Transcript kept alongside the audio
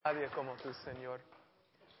Nadie como tú, Señor.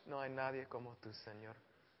 No hay nadie como tú, Señor.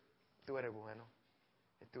 Tú eres bueno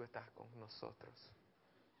y tú estás con nosotros.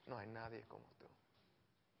 No hay nadie como tú.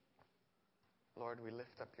 Lord, we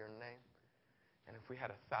lift up your name. And if we had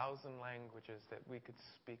 1,000 languages that we could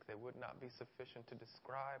speak, they would not be sufficient to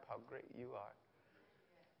describe how great you are.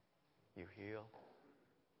 You heal.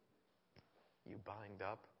 You bind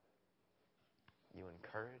up. You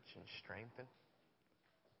encourage and strengthen.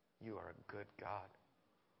 You are a good God.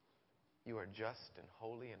 You are just and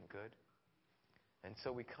holy and good. And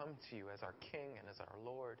so we come to you as our King and as our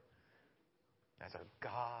Lord, as our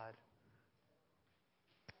God.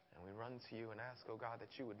 And we run to you and ask, oh God,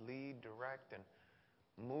 that you would lead, direct, and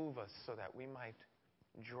move us so that we might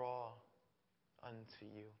draw unto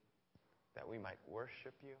you, that we might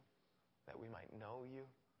worship you, that we might know you,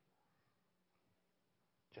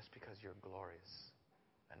 just because you're glorious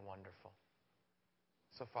and wonderful.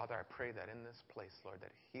 So, Father, I pray that in this place, Lord,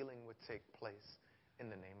 that healing would take place in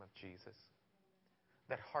the name of Jesus,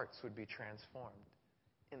 that hearts would be transformed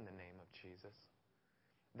in the name of Jesus,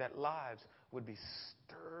 that lives would be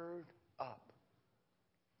stirred up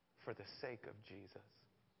for the sake of Jesus,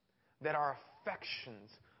 that our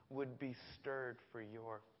affections would be stirred for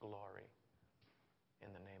your glory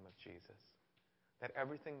in the name of Jesus, that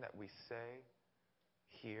everything that we say,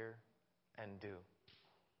 hear, and do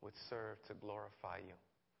would serve to glorify you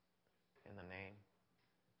in the name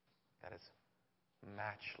that is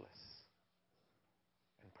matchless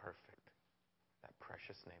and perfect, that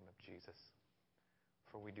precious name of Jesus.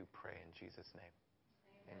 For we do pray in Jesus' name.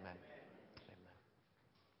 Amen. Amen.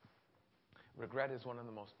 Regret is one of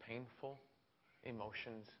the most painful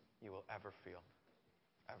emotions you will ever feel.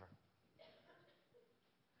 Ever.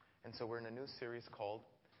 And so we're in a new series called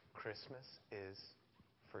Christmas is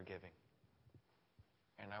Forgiving.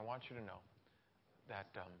 And I want you to know that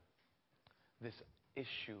this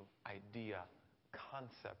issue, idea,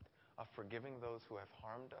 concept of forgiving those who have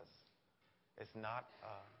harmed us is not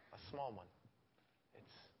a small one.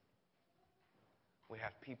 We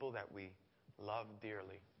have people that we love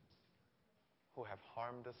dearly who have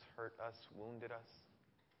harmed us, hurt us, wounded us.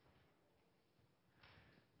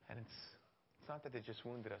 And it's not that they just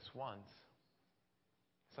wounded us once.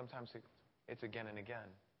 Sometimes it's again and again.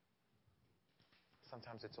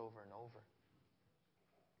 Sometimes it's over and over.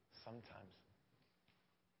 Sometimes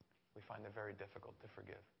we find it very difficult to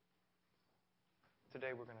forgive.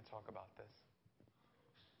 Today we're going to talk about this.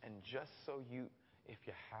 And just so if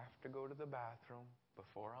you have to go to the bathroom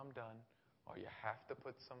before I'm done, or you have to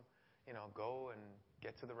put some, go and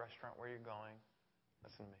get to the restaurant where you're going,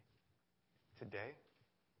 listen to me. Today,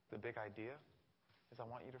 the big idea is I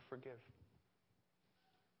want you to forgive.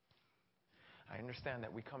 I understand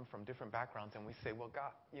that we come from different backgrounds and we say, well,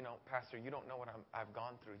 God, Pastor, you don't know what I've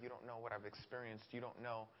gone through. You don't know what I've experienced. You don't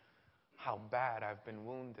know how bad I've been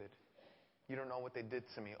wounded. You don't know what they did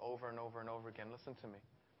to me over and over and over again. Listen to me.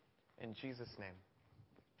 In Jesus' name,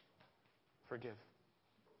 forgive.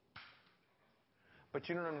 But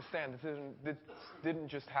you don't understand. This didn't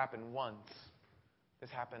just happen once. This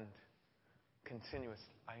happened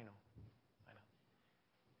continuously. I know.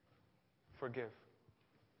 Forgive.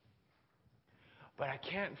 But I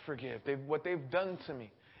can't forgive. What they've done to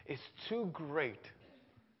me is too great.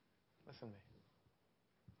 Listen to me.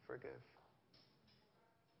 Forgive.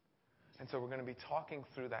 And so we're going to be talking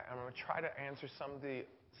through that. And I'm going to try to answer some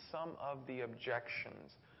of the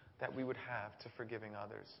objections that we would have to forgiving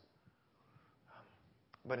others.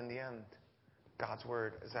 But in the end, God's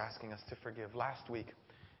Word is asking us to forgive. Last week,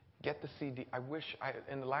 get the CD.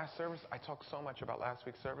 In the last service, I talked so much about last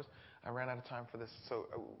week's service. I ran out of time for this. So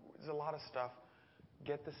there's a lot of stuff.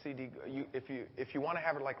 Get the CD. If you want to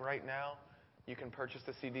have it like right now, you can purchase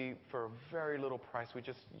the CD for a very little price.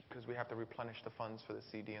 Because we have to replenish the funds for the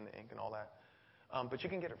CD and the ink and all that. But you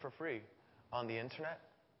can get it for free on the internet,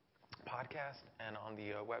 podcast, and on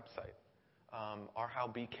the website,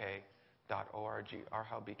 ourhowbk.org,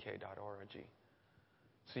 ourhowbk.org.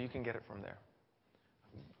 So you can get it from there.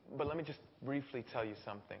 But let me just briefly tell you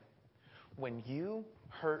something. When you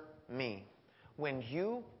hurt me, when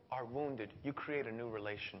you are wounded, you create a new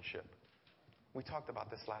relationship. We talked about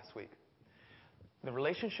this last week. The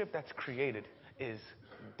relationship that's created is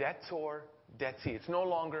debtor-debtee. It's no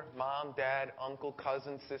longer mom, dad, uncle,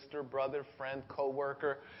 cousin, sister, brother, friend,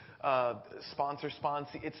 co-worker, sponsor,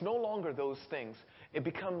 sponsee. It's no longer those things. It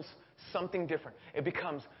becomes something different. It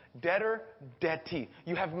becomes debtor-debtee.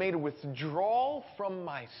 You have made a withdrawal from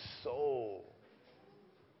my soul.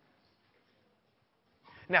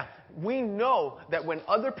 Now, we know that when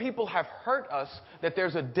other people have hurt us, that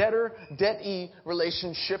there's a debtor-debtee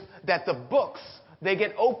relationship, that the books They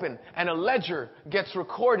get open and a ledger gets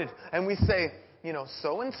recorded. And we say,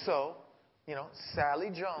 so-and-so, Sally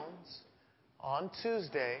Jones, on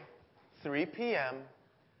Tuesday, 3 p.m.,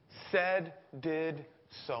 said, did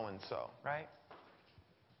so-and-so, right?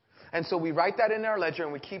 And so we write that in our ledger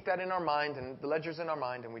and we keep that in our mind, and the ledger's in our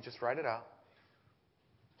mind, and we just write it out.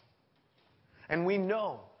 And we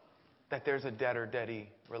know that there's a debtor-deadee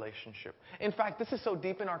relationship. In fact, this is so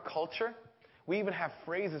deep in our culture, we even have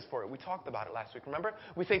phrases for it. We talked about it last week, remember?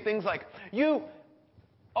 We say things like, you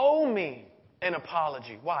owe me an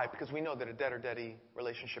apology. Why? Because we know that a debtor-deadee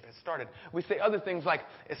relationship has started. We say other things like,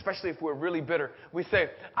 especially if we're really bitter, we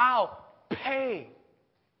say, I'll pay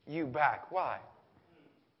you back. Why?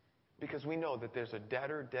 Because we know that there's a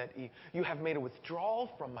debtor-deadee. You have made a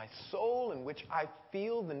withdrawal from my soul in which I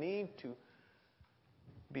feel the need to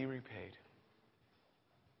be repaid.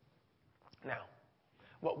 Now,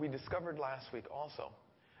 what we discovered last week also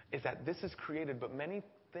is that this has created but many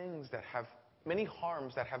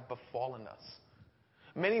harms that have befallen us.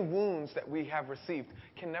 Many wounds that we have received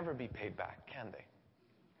can never be paid back, can they?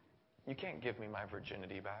 You can't give me my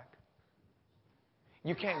virginity back.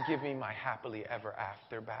 You can't give me my happily ever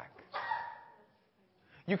after back.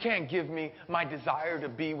 You can't give me my desire to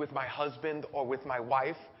be with my husband or with my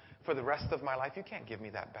wife for the rest of my life. You can't give me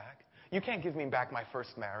that back. You can't give me back my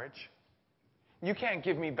first marriage. You can't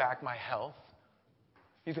give me back my health.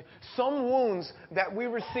 You see, some wounds that we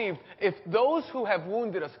received, if those who have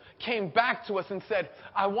wounded us came back to us and said,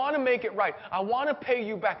 I want to make it right. I want to pay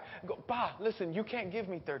you back. Go, listen, you can't give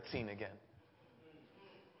me 13 again.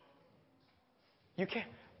 You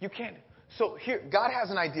can't. So here, God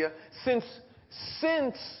has an idea.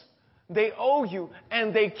 Since they owe you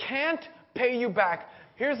and they can't pay you back,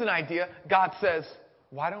 here's an idea. God says,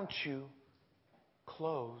 why don't you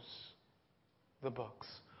close the books?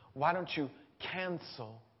 Why don't you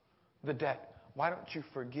cancel the debt? Why don't you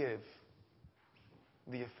forgive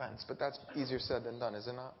the offense? But that's easier said than done, is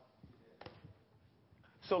it not?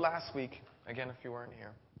 So last week, again, if you weren't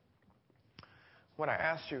here, what I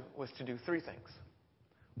asked you was to do 3 things.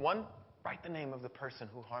 1, write the name of the person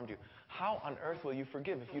who harmed you. How on earth will you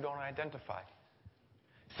forgive if you don't identify?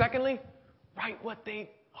 Secondly, write what they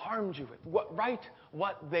harmed you with. Write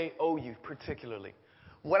what they owe you particularly.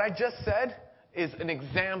 What I just said is an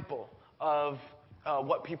example of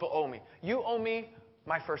what people owe me. You owe me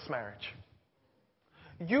my first marriage.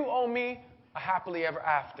 You owe me a happily ever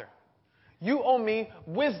after. You owe me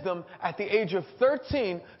wisdom at the age of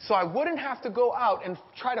 13 so I wouldn't have to go out and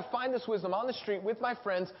try to find this wisdom on the street with my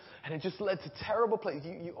friends, and it just led to terrible places.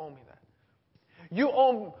 You owe me that. You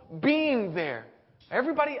owe being there.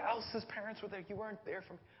 Everybody else's parents were there. You weren't there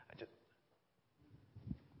for me.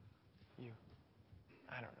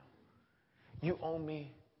 I don't know. You owe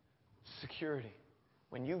me security.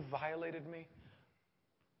 When you violated me,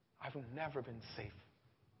 I've never been safe.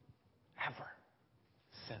 Ever.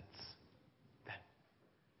 Since then.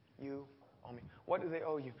 You owe me. What do they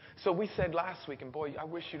owe you? So we said last week, and boy, I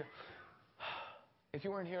wish you'd... If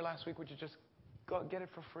you weren't here last week, would you just go get it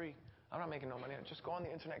for free? I'm not making no money. Just go on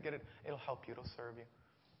the internet, get it. It'll help you. It'll serve you.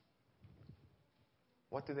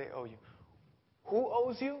 What do they owe you? Who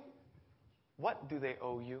owes you? What do they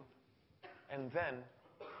owe you? And then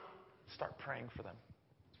start praying for them.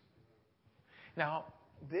 Now,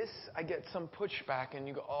 this, I get some pushback, and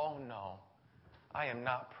you go, oh, no, I am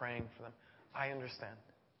not praying for them. I understand.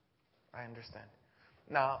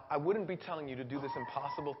 Now, I wouldn't be telling you to do this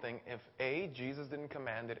impossible thing if A, Jesus didn't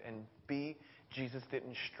command it, and B, Jesus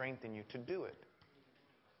didn't strengthen you to do it.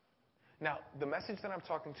 Now, the message that I'm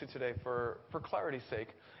talking to today, for clarity's sake,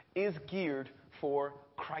 is geared for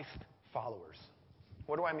Christ followers.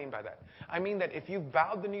 What do I mean by that? I mean that if you've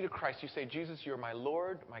bowed the knee to Christ, you say, Jesus, you're my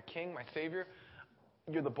Lord, my King, my Savior.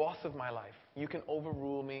 You're the boss of my life. You can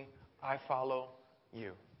overrule me. I follow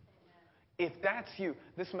you. If that's you,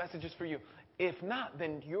 this message is for you. If not,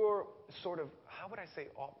 then you're sort of, how would I say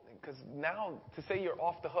off? Because now to say you're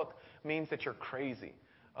off the hook means that you're crazy.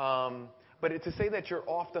 But to say that you're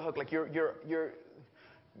off the hook, like you're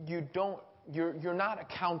not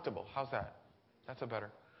accountable. How's that? That's a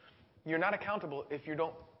better. You're not accountable if you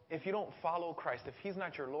don't follow Christ. If He's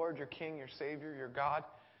not your Lord, your King, your Savior, your God,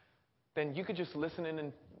 then you could just listen in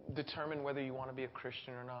and determine whether you want to be a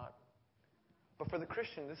Christian or not. But for the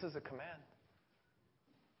Christian, this is a command.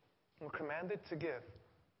 We're commanded to give.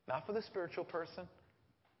 Not for the spiritual person.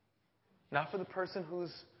 Not for the person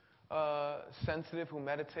who's sensitive, who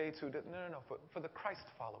meditates, no. For the Christ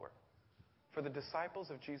follower. For the disciples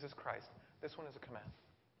of Jesus Christ. This one is a command.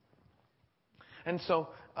 And so,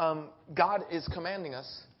 God is commanding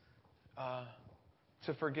us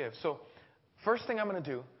to forgive. So, first thing I'm going to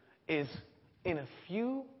do is in a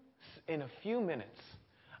few minutes,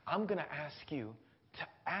 I'm going to ask you to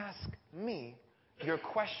ask me your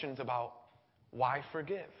questions about why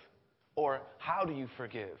forgive, or how do you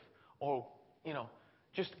forgive, or,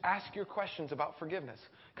 just ask your questions about forgiveness.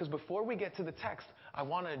 Because before we get to the text, I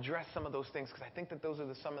want to address some of those things, because I think that those are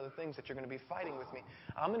some of the things that you're going to be fighting with me.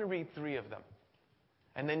 I'm going to read 3 of them,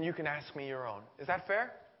 and then you can ask me your own. Is that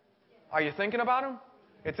fair? Are you thinking about them?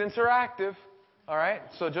 It's interactive, all right?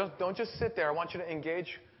 So don't just sit there. I want you to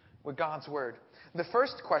engage with God's word. The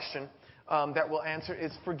first question that we'll answer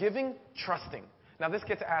is forgiving, trusting. Now, this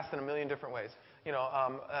gets asked in a million different ways.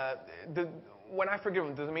 When I forgive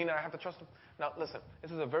him, does it mean that I have to trust him? Now, listen,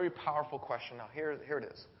 this is a very powerful question. Now, here it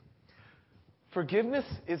is. Forgiveness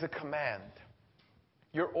is a command.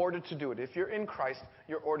 You're ordered to do it. If you're in Christ,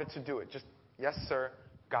 you're ordered to do it. Just, yes, sir,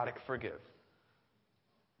 got to forgive.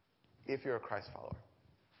 If you're a Christ follower.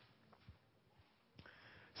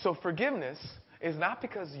 So forgiveness is not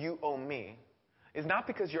because you owe me. It's not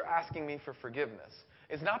because you're asking me for forgiveness.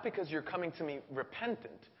 It's not because you're coming to me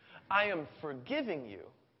repentant. I am forgiving you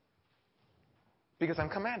because I'm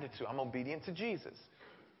commanded to. I'm obedient to Jesus.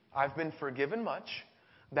 I've been forgiven much.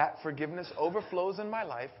 That forgiveness overflows in my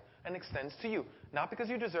life and extends to you. Not because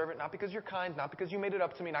you deserve it, not because you're kind, not because you made it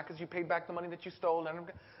up to me, not because you paid back the money that you stole,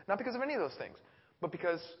 not because of any of those things, but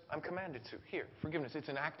because I'm commanded to. Here, forgiveness. It's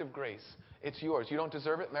an act of grace. It's yours. You don't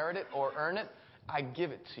deserve it, merit it, or earn it. I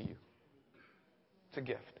give it to you. It's a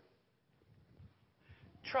gift.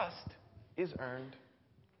 Trust is earned.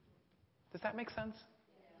 Does that make sense?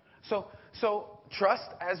 So trust,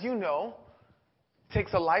 as you know,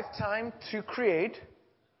 takes a lifetime to create,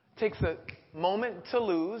 takes a moment to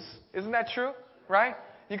lose. Isn't that true? Right?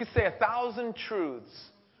 You could say 1,000 truths.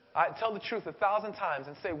 Tell the truth 1,000 times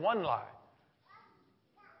and say one lie.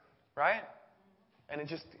 Right? And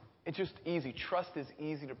it's just easy. Trust is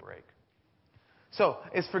easy to break. So,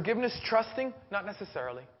 is forgiveness trusting? Not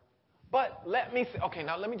necessarily. But let me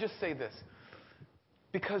just say this.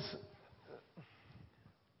 Because,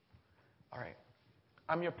 all right,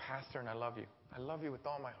 I'm your pastor and I love you. I love you with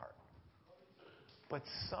all my heart. But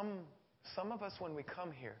some of us, when we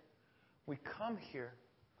come here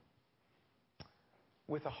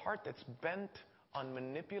with a heart that's bent on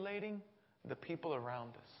manipulating the people around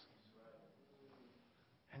us.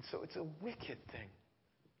 And so it's a wicked thing.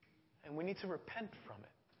 And we need to repent from it.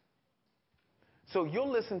 So you'll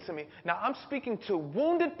listen to me. Now, I'm speaking to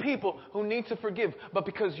wounded people who need to forgive. But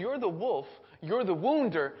because you're the wolf, you're the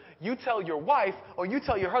wounder, you tell your wife or you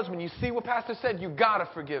tell your husband, you see what Pastor said? You got to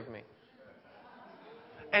forgive me.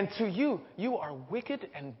 And to you, you are wicked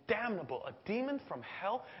and damnable, a demon from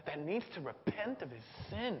hell that needs to repent of his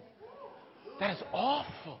sin. That is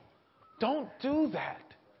awful. Don't do that.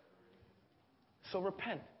 So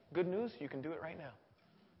repent. Good news, you can do it right now.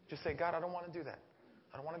 Just say, God, I don't want to do that.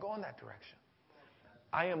 I don't want to go in that direction.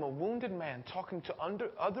 I am a wounded man talking to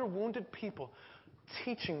other wounded people,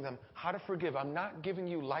 teaching them how to forgive. I'm not giving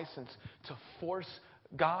you license to force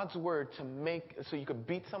God's word to make so you could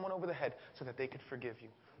beat someone over the head so that they could forgive you.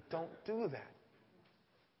 Don't do that.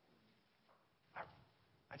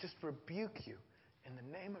 I just rebuke you in the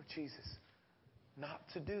name of Jesus not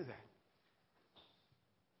to do that.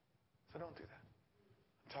 So don't do that.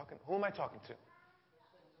 Who am I talking to?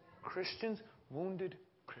 Christians, wounded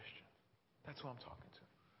Christians. That's who I'm talking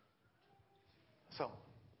to. So,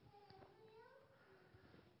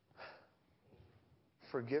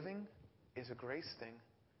 forgiving is a grace thing.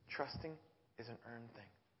 Trusting is an earned thing.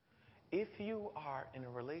 If you are in a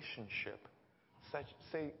relationship, let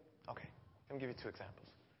me give you 2 examples.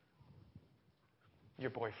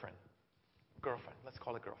 Your boyfriend, girlfriend, let's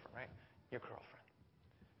call it girlfriend, right? Your girlfriend.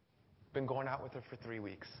 Been going out with her for 3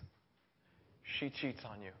 weeks. She cheats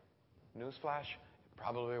on you. Newsflash, it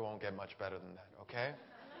probably won't get much better than that, okay?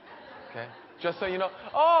 Okay? Just so you know.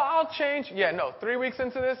 Oh, I'll change. Yeah, no, 3 weeks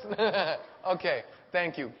into this? Okay,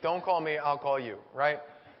 thank you. Don't call me, I'll call you, right?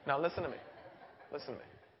 Now listen to me. Listen to me.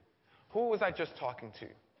 Who was I just talking to?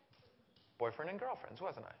 Boyfriend and girlfriends,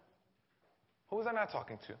 wasn't I? Who was I not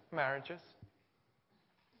talking to? Marriages.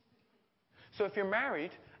 So if you're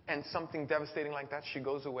married and something devastating like that, she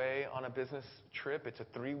goes away on a business trip, it's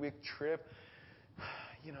a 3-week trip,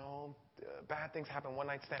 bad things happen, one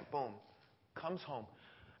night stand, boom, comes home.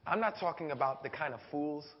 I'm not talking about the kind of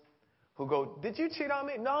fools who go, did you cheat on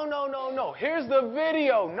me? No. Here's the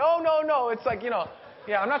video. No. It's like,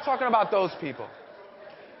 I'm not talking about those people.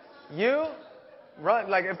 You run,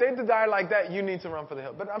 like if they die like that, you need to run for the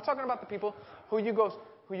hill. But I'm talking about the people who you go,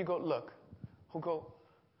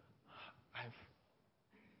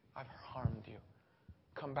 I've harmed you.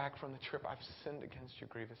 Come back from the trip. I've sinned against you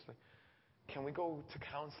grievously. Can we go to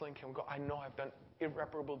counseling? Can we go? I know I've done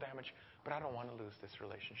irreparable damage, but I don't want to lose this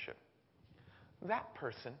relationship. That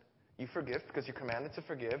person, you forgive because you're commanded to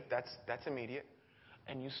forgive. That's immediate.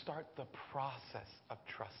 And you start the process of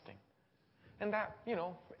trusting. And that,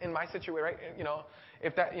 in my situation, right?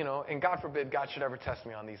 If that, and God forbid God should ever test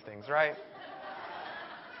me on these things, right?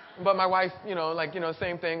 But my wife,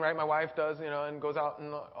 same thing, right? My wife does, and goes out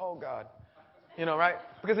and, oh God, right?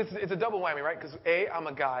 Because it's a double whammy, right? Because A, I'm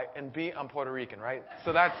a guy, and B, I'm Puerto Rican, right?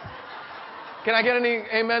 So that's, can I get any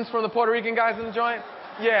amens from the Puerto Rican guys in the joint?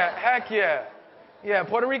 Yeah, heck yeah. Yeah,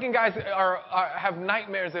 Puerto Rican guys have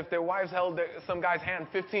nightmares if their wives held some guy's hand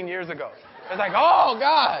 15 years ago. It's like, oh,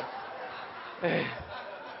 God.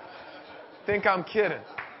 Think I'm kidding.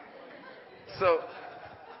 So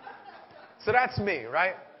that's me,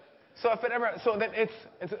 right? So then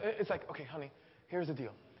it's like, okay, honey, here's the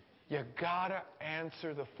deal. You gotta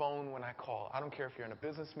answer the phone when I call. I don't care if you're in a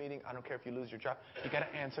business meeting. I don't care if you lose your job. You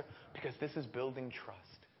gotta answer because this is building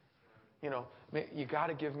trust. You got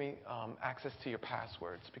to give me access to your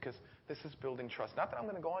passwords because this is building trust. Not that I'm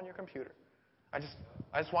going to go on your computer. I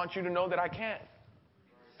just want you to know that I can,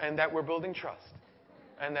 and that we're building trust,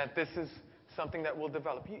 and that this is something that will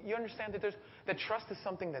develop. You understand that trust is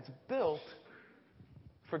something that's built.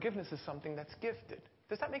 Forgiveness is something that's gifted.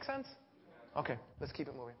 Does that make sense? Okay, let's keep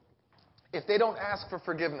it moving. If they don't ask for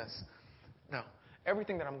forgiveness, now,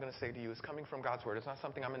 everything that I'm going to say to you is coming from God's Word. It's not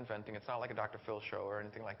something I'm inventing. It's not like a Dr. Phil show or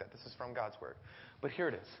anything like that. This is from God's Word. But here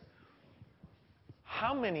it is.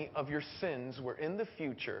 How many of your sins were in the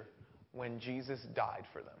future when Jesus died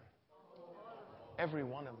for them? Every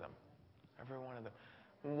one of them. Every one of them.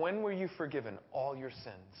 When were you forgiven all your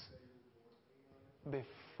sins?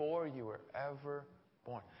 Before you were ever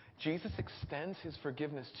born. Jesus extends his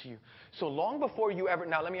forgiveness to you. So long before you ever,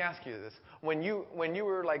 now let me ask you this. When you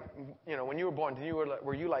were like, when you were born,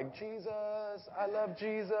 were you like, Jesus, I love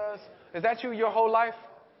Jesus? Is that you your whole life?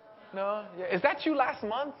 No? Yeah. Is that you last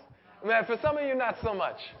month? Man, for some of you, not so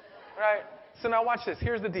much. Right? So now watch this.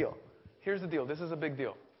 Here's the deal. This is a big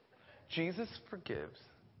deal. Jesus forgives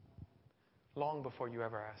long before you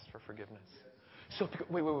ever asked for forgiveness. So,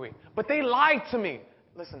 wait. But they lied to me.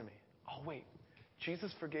 Listen to me. Oh, wait.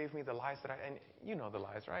 Jesus forgave me the lies and you know the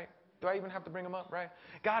lies, right? Do I even have to bring them up, right?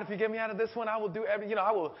 God, if you get me out of this one, I will do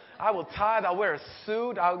I will tithe, I'll wear a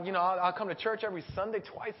suit, I'll come to church every Sunday,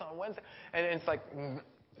 twice on Wednesday. And it's like,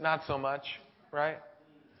 not so much, right?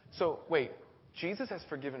 So, wait, Jesus has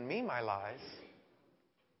forgiven me my lies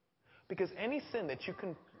because any sin that you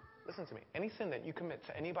commit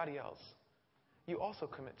to anybody else, you also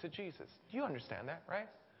commit to Jesus. Do you understand that, right?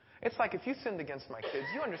 It's like if you sinned against my kids,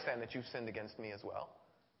 you understand that you've sinned against me as well.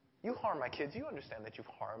 You harm my kids, you understand that you've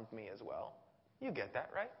harmed me as well. You get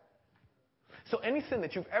that, right? So any sin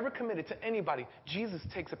that you've ever committed to anybody, Jesus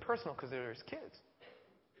takes it personal because they're his kids.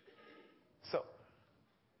 So,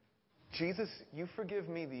 Jesus, you forgive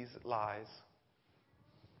me these lies.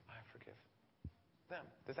 I forgive them.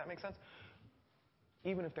 Does that make sense?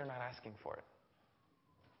 Even if they're not asking for it.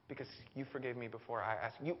 Because you forgave me before I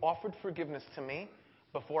asked. You offered forgiveness to me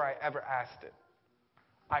before I ever asked it.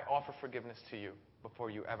 I offer forgiveness to you before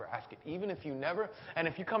you ever ask it. Even if you never, and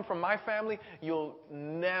if you come from my family, you'll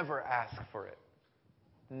never ask for it.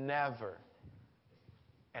 Never.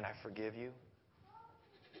 And I forgive you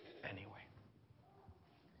anyway.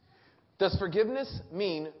 Does forgiveness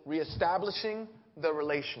mean reestablishing the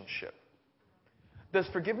relationship? Does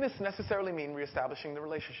forgiveness necessarily mean reestablishing the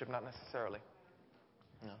relationship? Not necessarily.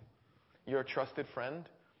 No. You're a trusted friend.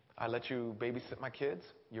 I let you babysit my kids.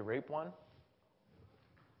 You rape one.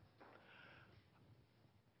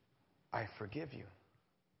 I forgive you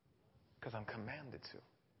because I'm commanded to.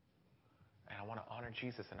 And I want to honor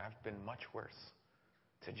Jesus, and I've been much worse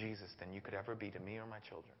to Jesus than you could ever be to me or my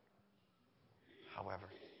children. However,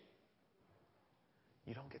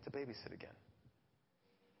 you don't get to babysit again.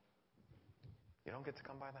 You don't get to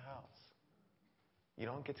come by the house. You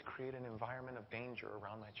don't get to create an environment of danger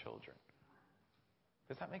around my children.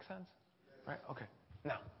 Does that make sense? Right? Okay.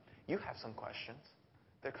 Now, you have some questions.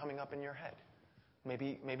 They're coming up in your head.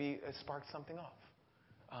 Maybe it sparked something off.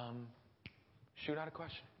 Shoot out a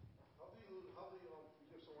question. How do you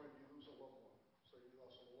forgive someone if you lose a loved one? So you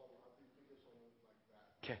lost a loved one. How do you forgive someone like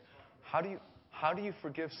that? Okay. How do you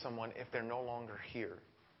forgive someone if they're no longer here?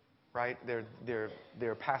 Right?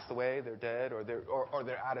 They're passed away, they're dead, or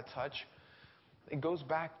they're out of touch. It goes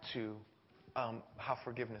back to how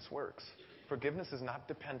forgiveness works. Forgiveness is not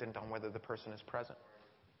dependent on whether the person is present,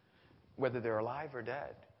 whether they're alive or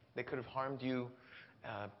dead. They could have harmed you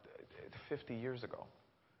 50 years ago.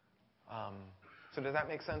 So does that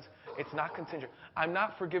make sense? It's not contingent. I'm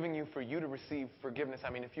not forgiving you for you to receive forgiveness. I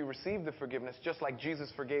mean, if you receive the forgiveness, just like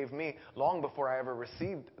Jesus forgave me long before I ever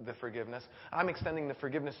received the forgiveness, I'm extending the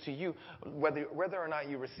forgiveness to you, whether or not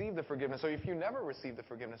you receive the forgiveness, or if you never receive the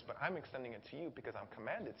forgiveness, but I'm extending it to you because I'm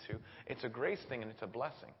commanded to. It's a grace thing and it's a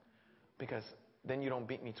blessing, because then you don't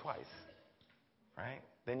beat me twice, right?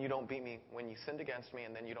 Then you don't beat me when you sinned against me,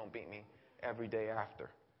 and then you don't beat me every day after,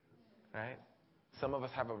 right? Some of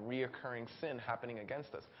us have a reoccurring sin happening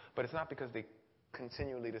against us, but it's not because they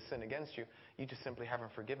continually to sin against you. You just simply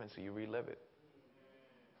haven't forgiven, so you relive it.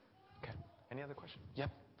 Okay. Any other question?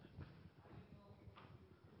 Yep.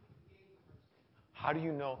 How do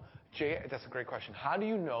you know, Jay? That's a great question. How do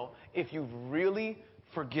you know if you've really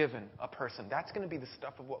forgiven a person? That's going to be the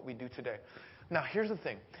stuff of what we do today. Now, here's the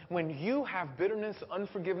thing. When you have bitterness,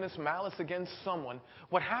 unforgiveness, malice against someone,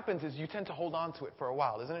 what happens is you tend to hold on to it for a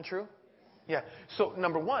while. Isn't it true? Yeah. So,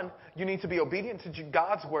 number one, you need to be obedient to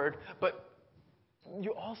God's word, but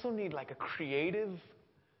you also need like a creative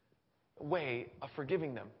way of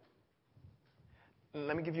forgiving them.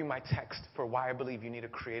 Let me give you my text for why I believe you need a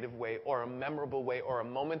creative way or a memorable way or a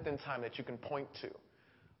moment in time that you can point to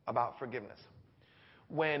about forgiveness.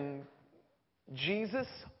 When Jesus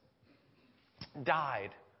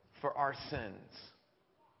died for our sins,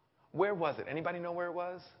 where was it? Anybody know where it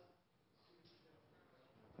was?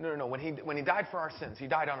 No. When he died for our sins, he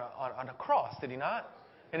died on a cross, did he not?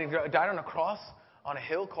 And he died on a cross on a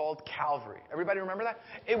hill called Calvary. Everybody remember that?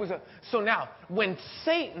 So now, when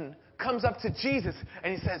Satan comes up to Jesus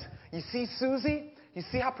and he says, "You see Susie? You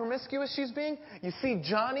see how promiscuous she's being? You see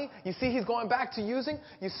Johnny? You see he's going back to using?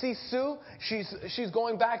 You see Sue? She's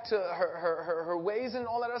going back to her ways and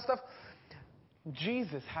all that other stuff."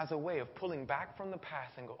 Jesus has a way of pulling back from the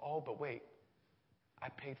past and go, "Oh, but wait, I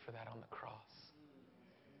paid for that on the cross.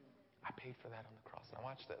 I paid for that on the cross." Now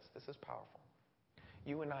watch this. This is powerful.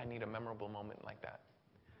 You and I need a memorable moment like that.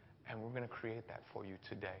 And we're going to create that for you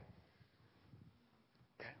today.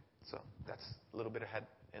 Okay? So that's a little bit ahead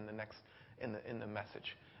in the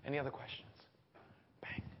message. Any other questions?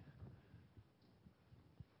 Bang.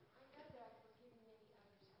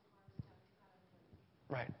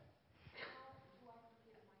 Right.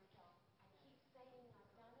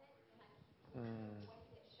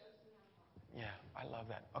 Yeah, I love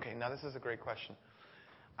that. Okay, now this is a great question.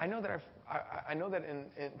 I know that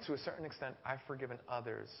to a certain extent I've forgiven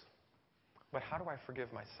others, but how do I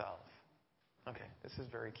forgive myself? Okay, this is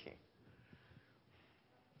very key.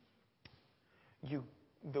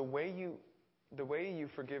 The way you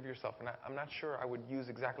forgive yourself, and I'm not sure I would use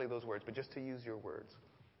exactly those words, but just to use your words,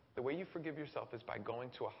 the way you forgive yourself is by going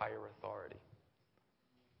to a higher authority.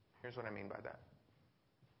 Here's what I mean by that.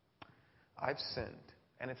 I've sinned,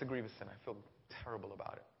 and it's a grievous sin. I feel terrible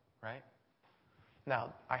about it, right?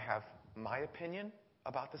 Now, I have my opinion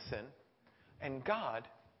about the sin, and God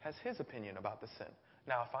has his opinion about the sin.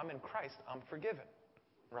 Now, if I'm in Christ, I'm forgiven,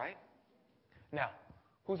 right? Now,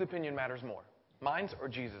 whose opinion matters more? Mine's or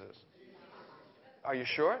Jesus's? Are you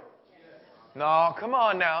sure? No, come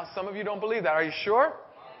on now. Some of you don't believe that. Are you sure?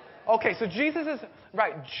 Okay, so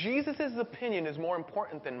Jesus's opinion is more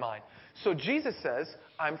important than mine. So Jesus says,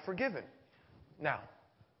 I'm forgiven. Now,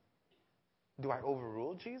 do I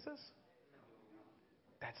overrule Jesus?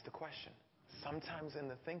 That's the question. Sometimes in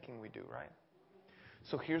the thinking we do, right?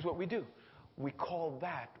 So here's what we do. We call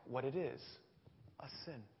that what it is, a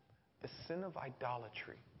sin. The sin of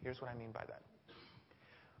idolatry. Here's what I mean by that.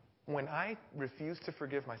 When I refuse to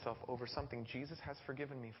forgive myself over something Jesus has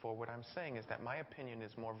forgiven me for, what I'm saying is that my opinion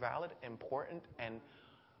is more valid, important,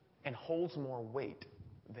 and holds more weight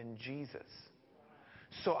than Jesus.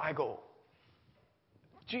 So I go,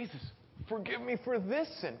 Jesus, forgive me for this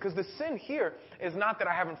sin. Because the sin here is not that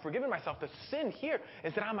I haven't forgiven myself. The sin here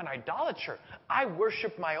is that I'm an idolater. I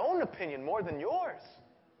worship my own opinion more than yours.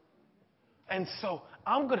 And so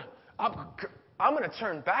I'm gonna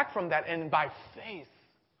turn back from that, and by faith,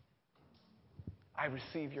 I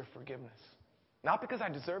receive your forgiveness. Not because I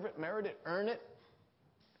deserve it, merit it, earn it,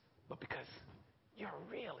 but because you're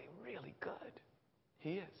really, really good.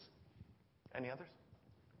 He is. Any others?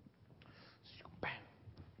 Bam.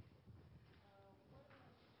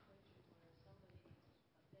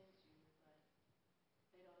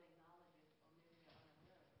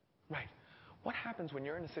 Right. What happens when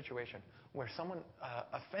you're in a situation where someone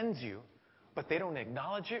offends you, but they don't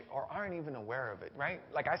acknowledge it or aren't even aware of it, right?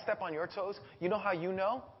 Like I step on your toes. You know how you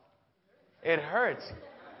know? It hurts.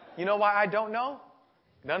 You know why I don't know?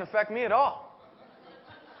 It doesn't affect me at all.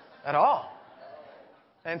 At all.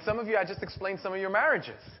 And some of you, I just explained some of your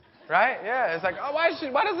marriages, Right? Yeah, it's like, oh, why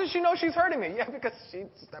doesn't she know she's hurting me? Yeah, because she's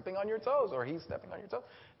stepping on your toes or he's stepping on your toes.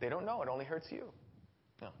 They don't know. It only hurts you.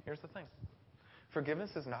 No, here's the thing.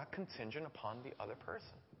 Forgiveness is not contingent upon the other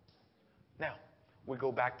person. Now, we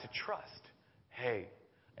go back to trust. Hey,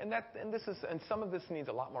 and some of this needs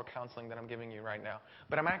a lot more counseling than I'm giving you right now.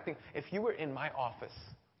 But I'm acting, if you were in my office,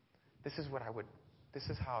 this is how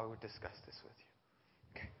I would discuss this with you.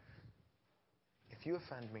 Okay. If you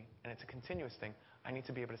offend me, and it's a continuous thing, I need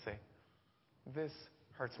to be able to say, this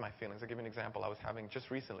hurts my feelings. I'll give you an example.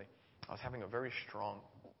 Just recently, I was having a very strong,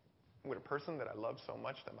 with a person that I love so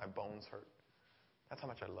much that my bones hurt. That's how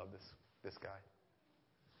much I love this guy.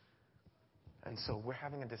 And so we're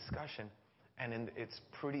having a discussion, and it's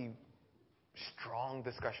pretty strong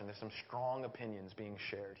discussion. There's some strong opinions being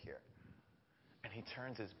shared here. And he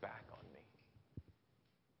turns his back on me.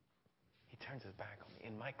 He turns his back on me.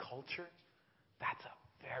 In my culture, that's a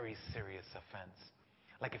very serious offense.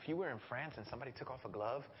 Like if you were in France and somebody took off a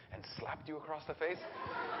glove and slapped you across the face,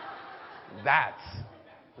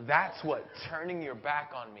 that's what turning your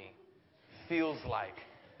back on me feels like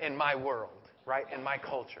in my world, right? In my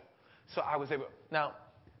culture. So I was able, now,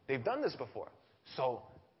 they've done this before. So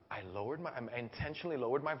I intentionally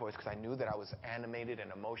lowered my voice because I knew that I was animated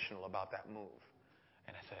and emotional about that move.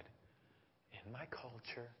 And I said, in my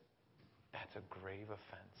culture, that's a grave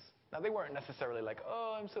offense. Now, they weren't necessarily like,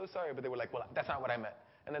 oh, I'm so sorry. But they were like, well, that's not what I meant.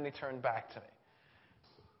 And then they turned back to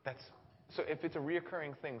me. So if it's a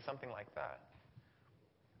reoccurring thing, something like that,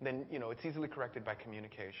 then, it's easily corrected by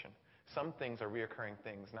communication. Some things are reoccurring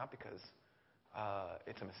things, not because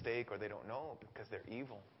it's a mistake or they don't know, because they're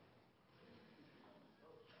evil.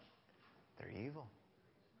 They're evil.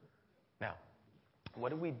 Now, what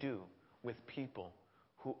do we do with people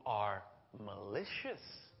who are malicious?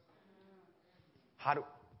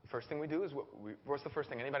 First thing we do is, what's the first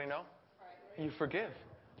thing? Anybody know? You forgive.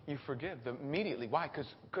 You forgive immediately. Why?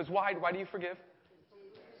 Because why do you forgive?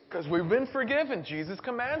 Because we've been forgiven. Jesus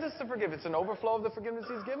commands us to forgive. It's an overflow of the forgiveness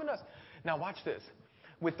He's given us. Now watch this.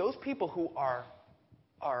 With those people who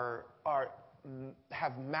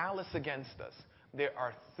have malice against us, there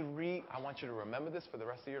are three. I want you to remember this for the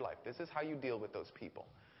rest of your life. This is how you deal with those people.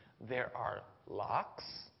 There are locks,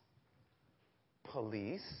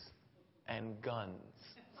 police, and guns.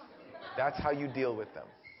 That's how you deal with them.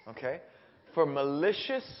 Okay? For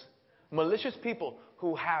malicious people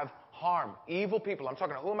who have harm, evil people.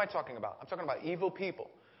 Who am I talking about? I'm talking about evil people.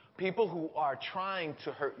 People who are trying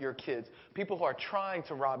to hurt your kids. People who are trying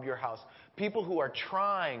to rob your house. People who are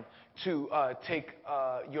trying to take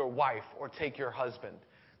your wife or take your husband.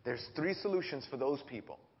 There's three solutions for those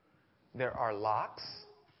people. There are locks,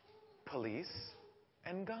 police,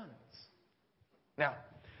 and guns. Now,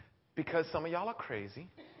 because some of y'all are crazy,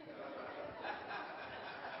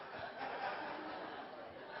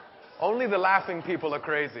 only the laughing people are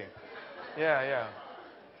crazy. Yeah.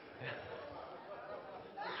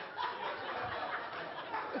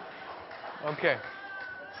 Okay.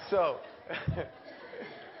 So,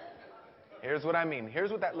 here's what I mean. Here's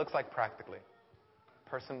what that looks like practically.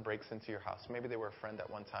 Person breaks into your house. Maybe they were a friend at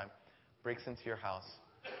one time. Breaks into your house,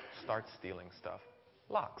 starts stealing stuff.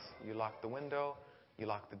 Locks. You lock the window, you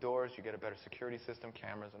lock the doors, you get a better security system,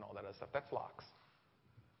 cameras and all that other stuff. That's locks.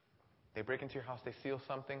 They break into your house, they steal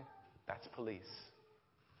something. That's police.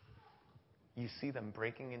 You see them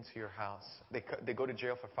breaking into your house. They go to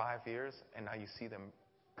jail for 5 years, and now you see them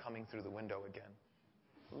coming through the window again.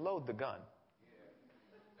 Load the gun.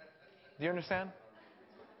 Do you understand?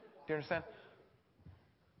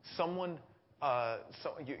 Someone,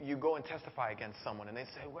 you go and testify against someone, and they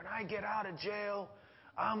say, when I get out of jail,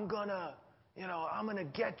 I'm gonna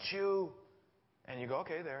get you. And you go,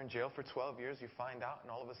 okay, they're in jail for 12 years. You find out,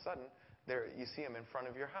 and all of a sudden, you see them in front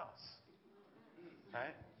of your house.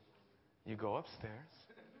 Right? You go upstairs.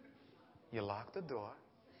 You lock the door.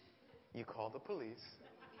 You call the police.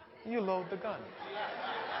 You load the gun.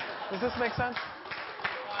 Does this make sense?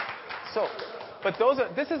 So, but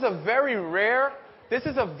this is a very rare,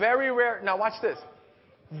 now watch this.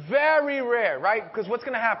 Very rare, right? Because what's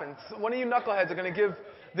going to happen? One of you knuckleheads are going to give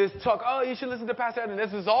this talk, oh, you should listen to Pastor Ed, and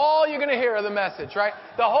this is all you're going to hear of the message, right?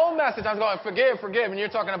 The whole message, I'm going, forgive, and you're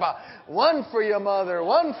talking about one for your mother,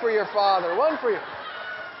 one for your father, one for your...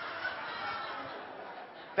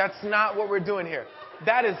 That's not what we're doing here.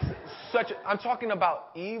 That is I'm talking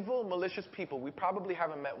about evil, malicious people. We probably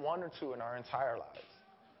haven't met one or two in our entire lives.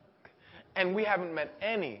 And we haven't met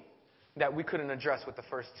any that we couldn't address with the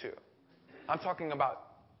first two. I'm talking about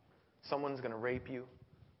someone's going to rape you.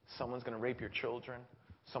 Someone's going to rape your children.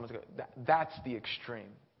 That's the extreme.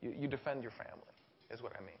 You defend your family, is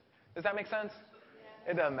what I mean. Does that make sense?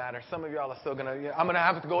 It doesn't matter. Some of y'all are still going to, I'm going to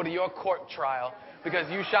have to go to your court trial because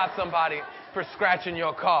you shot somebody for scratching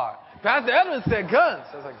your car. Pastor Edmonds said guns.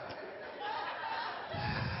 I was like,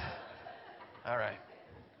 all right.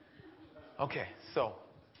 Okay, so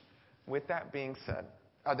with that being said,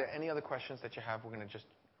 are there any other questions that you have? We're going to just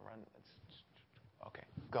run. Okay,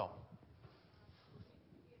 go.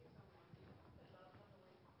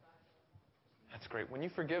 That's great. When you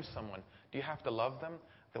forgive someone, do you have to love them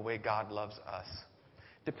the way God loves us?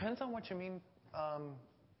 Depends on what you mean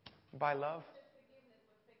by love.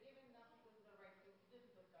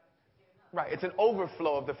 Right, it's an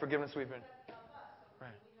overflow of the forgiveness we've been.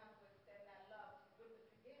 Right.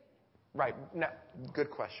 Right. Now,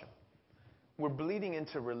 good question. We're bleeding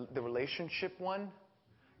into the relationship one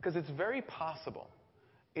because it's very possible.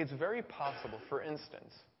 It's very possible, for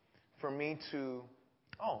instance, for me to,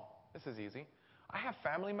 this is easy. I have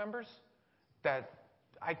family members that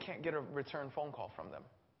I can't get a return phone call from them,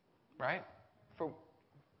 right?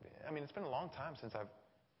 It's been a long time since I've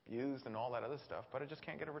used and all that other stuff, but I just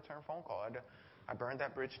can't get a return phone call. I burned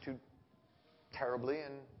that bridge too terribly,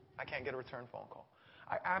 and I can't get a return phone call.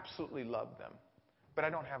 I absolutely love them, but I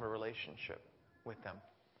don't have a relationship with them.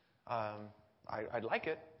 I'd like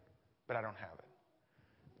it, but I don't have it.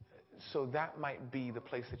 So that might be the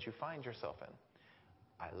place that you find yourself in.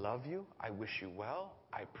 I love you. I wish you well.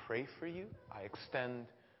 I pray for you. I extend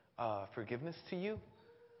forgiveness to you.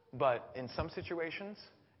 But in some situations,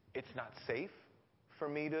 it's not safe for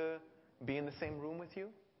me to be in the same room with you.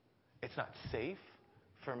 It's not safe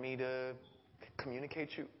for me to communicate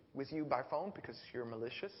with you by phone because you're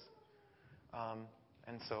malicious.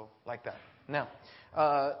 And so, like that. Now,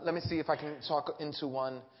 let me see if I can talk into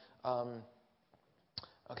one.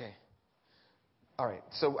 Okay. All right.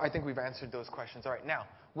 So I think we've answered those questions. All right. Now,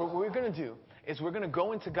 what we're going to do is we're going to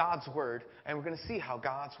go into God's Word, and we're going to see how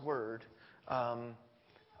God's Word, how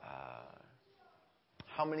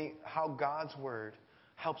God's Word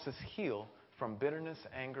helps us heal from bitterness,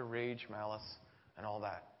 anger, rage, malice, and all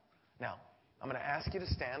that. Now, I'm going to ask you to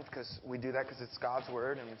stand because we do that because it's God's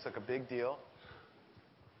Word, and it's like a big deal.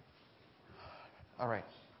 All right.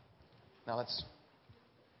 Now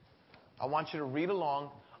I want you to read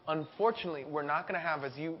along. Unfortunately, we're not going to have,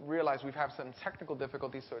 as you realize, we've had some technical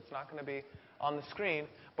difficulties, so it's not going to be on the screen.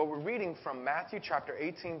 But we're reading from Matthew chapter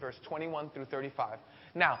 18, verse 21 through 35.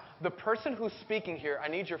 Now, the person who's speaking here, I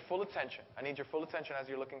need your full attention. I need your full attention as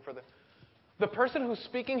you're looking for the person who's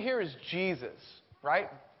speaking here is Jesus, right?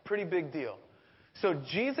 Pretty big deal. So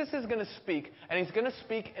Jesus is going to speak, and he's going to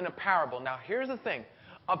speak in a parable. Now, here's the thing.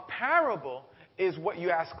 A parable is what you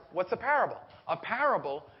ask, what's a parable? A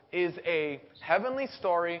parable is a heavenly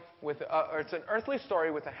story or it's an earthly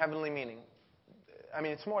story with a heavenly meaning.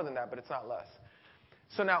 It's more than that, but it's not less.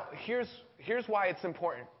 So now, here's why it's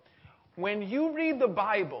important. When you read the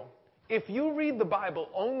Bible, if you read the Bible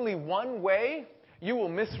only one way, you will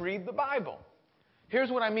misread the Bible. Here's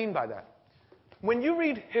what I mean by that. When you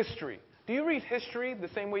read history, do you read history the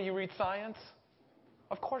same way you read science?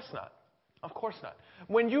 Of course not. Of course not.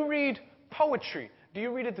 When you read poetry, do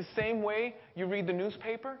you read it the same way you read the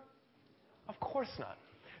newspaper? Of course not.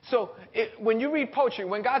 So when you read poetry,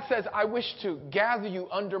 when God says, I wish to gather you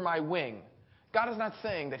under my wing, God is not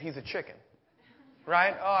saying that he's a chicken.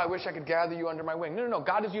 Right? Oh, I wish I could gather you under my wing. No.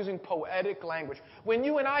 God is using poetic language. When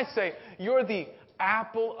you and I say, you're the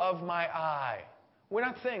apple of my eye, we're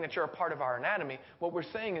not saying that you're a part of our anatomy. What we're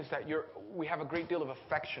saying is that we have a great deal of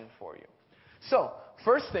affection for you. So,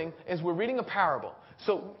 first thing is we're reading a parable.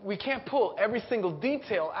 So we can't pull every single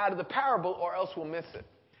detail out of the parable or else we'll miss it.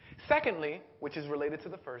 Secondly, which is related to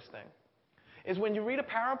the first thing, is when you read a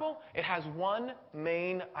parable, it has one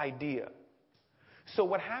main idea. So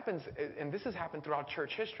what happens, and this has happened throughout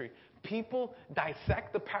church history, people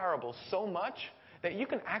dissect the parable so much that you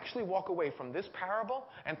can actually walk away from this parable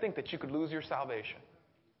and think that you could lose your salvation.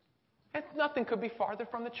 And nothing could be farther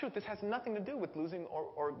from the truth. This has nothing to do with losing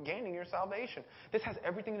or gaining your salvation. This has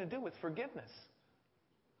everything to do with forgiveness.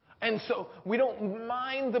 And so we don't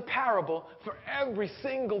mind the parable for every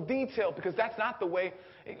single detail because that's not the way.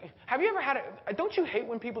 Have you ever had it? Don't you hate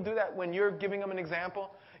when people do that when you're giving them an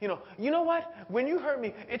example? You know what? When you heard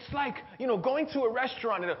me, it's like, going to a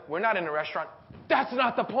restaurant. And we're not in a restaurant. That's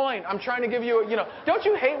not the point. I'm trying to give you, Don't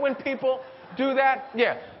you hate when people do that?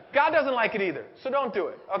 Yeah. God doesn't like it either. So don't do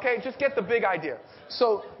it. Okay? Just get the big idea.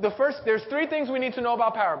 So there's three things we need to know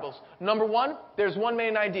about parables. Number one, there's one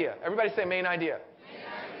main idea. Everybody say main idea.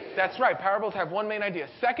 That's right. Parables have one main idea.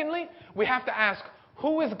 Secondly, we have to ask,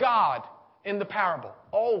 who is God in the parable?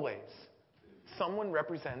 Always. Someone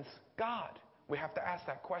represents God. We have to ask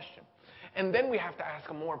that question. And then we have to ask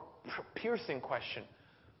a more piercing question.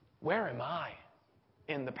 Where am I?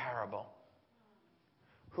 in the parable.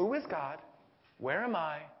 Who is God? Where am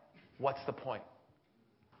I? What's the point?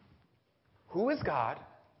 Who is God?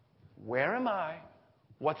 Where am I?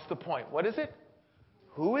 What's the point? What is it?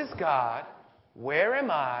 Who is God? Where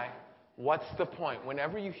am I? What's the point?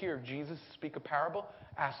 Whenever you hear Jesus speak a parable,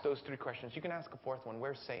 ask those three questions. You can ask a fourth one.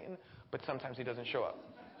 Where's Satan? But sometimes he doesn't show up.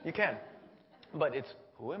 You can. But it's,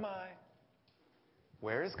 who am I?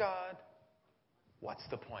 Where is God? What's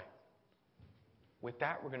the point? With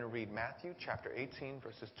that, we're going to read Matthew chapter 18,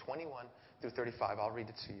 verses 21 through 35. I'll read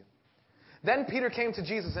it to you. Then Peter came to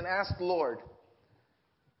Jesus and asked the Lord,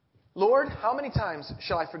 how many times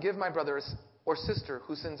shall I forgive my brother or sister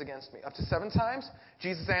who sins against me? Up to 7 times?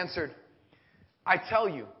 Jesus answered, I tell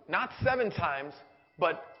you, not 7 times,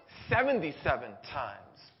 but 77 times.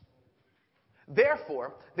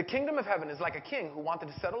 Therefore, the kingdom of heaven is like a king who wanted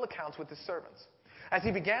to settle accounts with his servants. As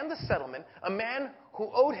he began the settlement, a man who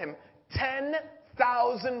owed him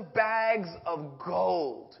 10,000 bags of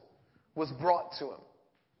gold was brought to him.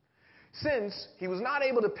 Since he was not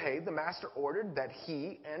able to pay, the master ordered that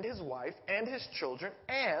he and his wife and his children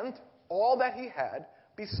and all that he had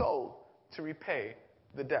be sold to repay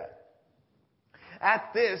the debt.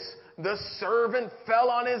 At this, the servant fell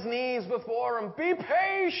on his knees before him. Be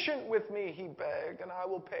patient with me, he begged, and I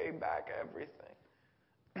will pay back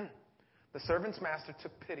everything. The servant's master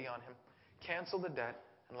took pity on him, canceled the debt,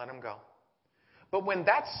 and let him go. But when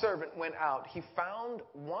that servant went out, he found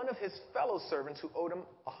one of his fellow servants who owed him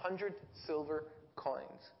 100 silver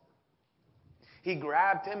coins. He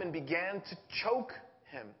grabbed him and began to choke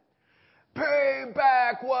him. Pay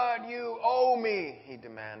back what you owe me, he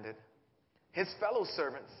demanded. His fellow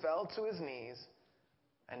servant fell to his knees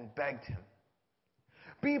and begged him.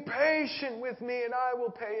 Be patient with me and I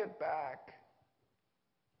will pay it back.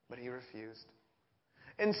 But he refused.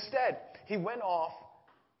 Instead, he went off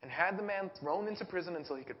and had the man thrown into prison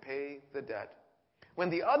until he could pay the debt. When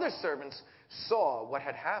the other servants saw what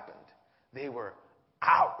had happened, they were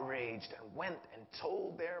outraged and went and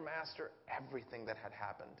told their master everything that had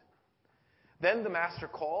happened. Then the master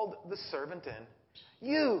called the servant in.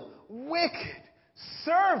 You wicked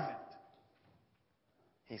servant,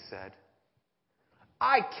 he said.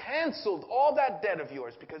 I canceled all that debt of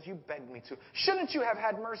yours because you begged me to. Shouldn't you have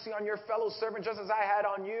had mercy on your fellow servant just as I had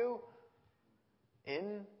on you?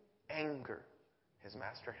 In anger, his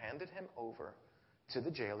master handed him over to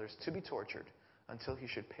the jailers to be tortured until he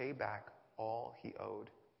should pay back all he owed.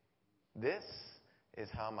 This is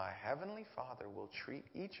how my heavenly Father will treat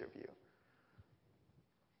each of you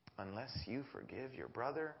unless you forgive your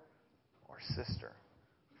brother or sister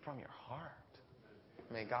from your heart.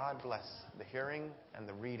 May God bless the hearing and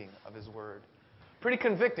the reading of his word. Pretty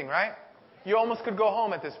convicting, right? You almost could go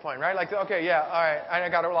home at this point, right? Like, okay, yeah, all right, I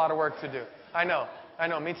got a lot of work to do. I know,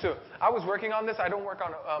 me too. I was working on this. I don't work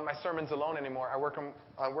on my sermons alone anymore. I work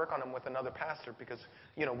on them with another pastor because,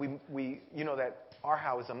 we that our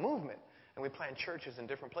house is a movement. And we plant churches in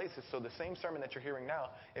different places. So the same sermon that you're hearing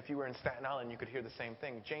now, if you were in Staten Island, you could hear the same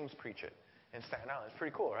thing. James preach it in Staten Island. It's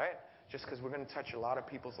pretty cool, right? Just because we're going to touch a lot of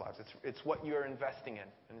people's lives. It's what you're investing in,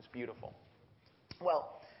 and it's beautiful.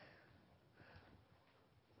 Well,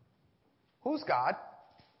 who's God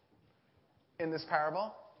in this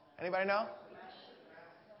parable? Anybody know?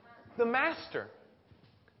 The master.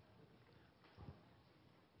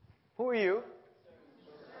 Who are you?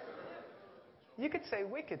 You could say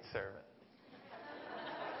wicked servant.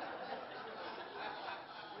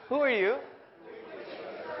 Who are you?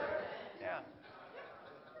 Yeah.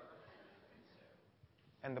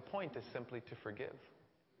 And the point is simply to forgive.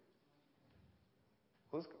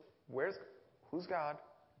 Who's God?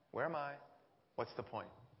 Where am I? What's the point?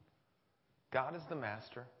 God is the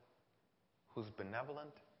master who's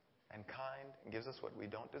benevolent and kind and gives us what we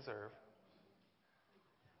don't deserve.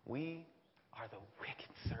 We are the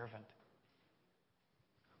wicked servant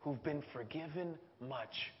who've been forgiven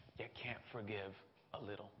much, yet can't forgive a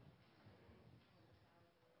little.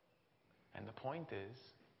 And the point is,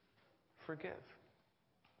 forgive.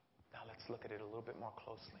 Now let's look at it a little bit more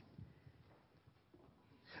closely.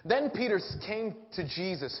 Then Peter came to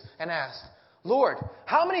Jesus and asked, Lord,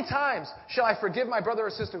 how many times shall I forgive my brother or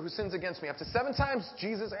sister who sins against me? Up to 7 times?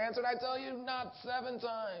 Jesus answered, I tell you, not 7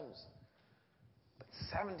 times, but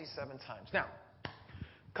 77 times. Now,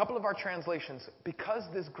 a couple of our translations, because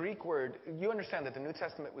this Greek word, you understand that the New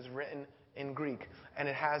Testament was written in Greek, and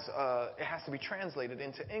it has to be translated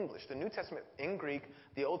into English. The New Testament in Greek,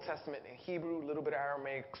 the Old Testament in Hebrew, a little bit of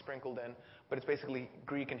Aramaic sprinkled in, but it's basically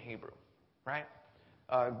Greek and Hebrew, right?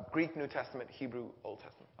 Greek, New Testament, Hebrew, Old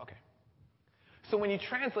Testament. Okay. So when you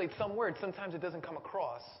translate some words, sometimes it doesn't come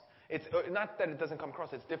across. It's not that it doesn't come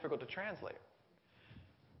across, it's difficult to translate.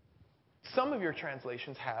 Some of your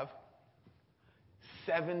translations have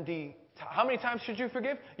 70. How many times should you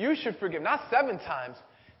forgive? You should forgive, not 7 times,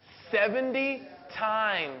 70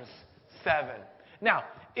 times 7. Now,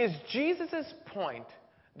 is Jesus' point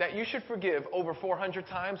that you should forgive over 400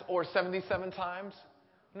 times or 77 times?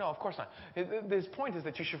 No, of course not. His point is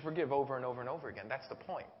that you should forgive over and over and over again. That's the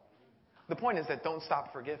point. The point is that don't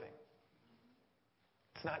stop forgiving.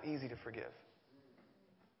 It's not easy to forgive.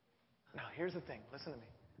 Now, here's the thing. Listen to me.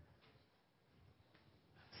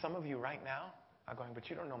 Some of you right now are going, but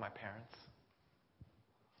you don't know my parents.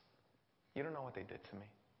 You don't know what they did to me.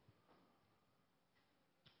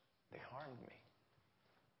 They harmed me.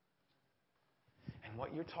 And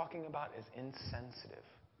what you're talking about is insensitive.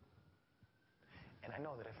 And I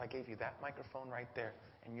know that if I gave you that microphone right there,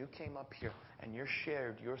 and you came up here, and you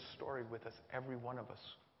shared your story with us, every one of us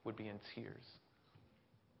would be in tears.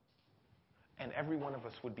 And every one of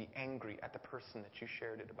us would be angry at the person that you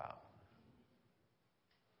shared it about.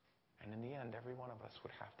 And in the end, every one of us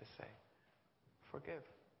would have to say, forgive.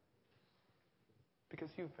 Because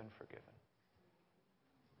you've been forgiven.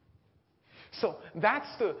 So that's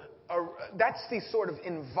the sort of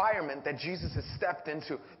environment that Jesus has stepped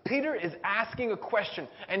into. Peter is asking a question,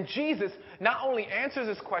 and Jesus not only answers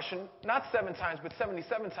this question, not 7 times, but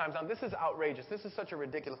 77 times. Now, this is outrageous. This is such a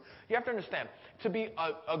ridiculous. You have to understand, to be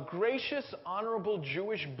a gracious, honorable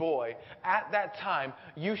Jewish boy at that time,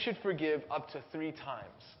 you should forgive up to 3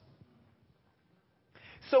 times.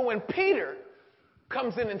 So when Peter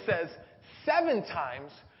comes in and says 7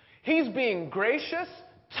 times, he's being gracious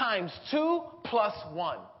times 2 plus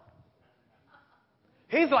 1.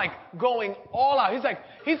 He's like going all out.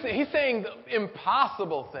 He's saying the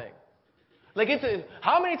impossible thing. Like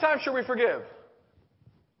how many times should we forgive?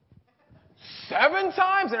 7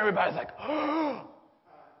 times? And everybody's like, oh,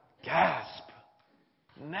 gasp.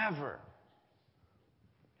 Never.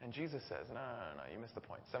 And Jesus says, no, you missed the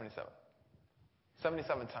point. 77.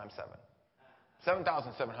 77 times 7.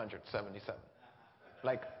 7,777.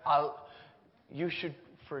 Like, you should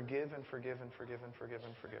forgive and forgive and forgive and forgive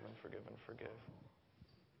and forgive and forgive and forgive.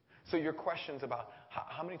 So your questions about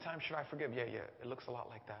how many times should I forgive? Yeah, it looks a lot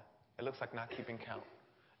like that. It looks like not keeping count.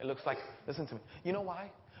 It looks like, listen to me. You know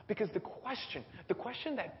why? Because the question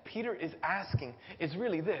that Peter is asking is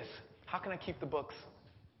really this: how can I keep the books?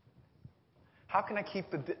 How can I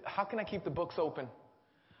keep the books open?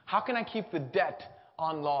 How can I keep the debt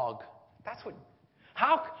on log? That's what.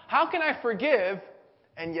 How can I forgive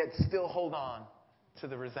and yet still hold on to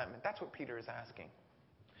the resentment? That's what Peter is asking.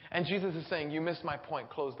 And Jesus is saying, you missed my point.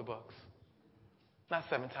 Close the books. Not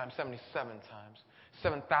 7 times, 77 times,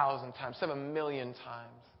 7,000 times, 7 million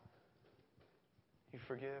times. You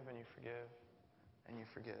forgive and you forgive and you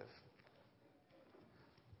forgive.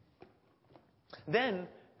 Then,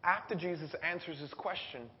 after Jesus answers his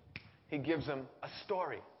question, he gives him a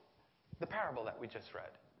story, the parable that we just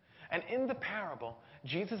read. And in the parable,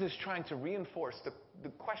 Jesus is trying to reinforce the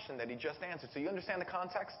question that he just answered. So you understand the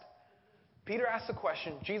context? Peter asked a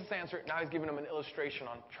question, Jesus answered it, now he's giving him an illustration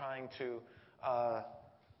on trying to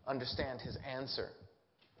understand his answer.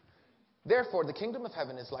 Therefore, the kingdom of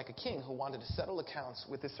heaven is like a king who wanted to settle accounts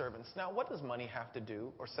with his servants. Now, what does money have to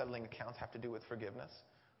do, or settling accounts have to do with forgiveness?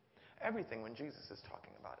 Everything when Jesus is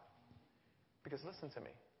talking about it. Because listen to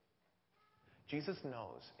me. Jesus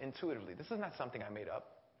knows intuitively, this is not something I made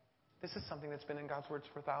up. This is something that's been in God's words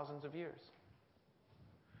for thousands of years.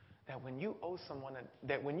 That when you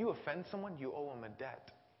when you offend someone, you owe them a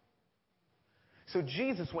debt. So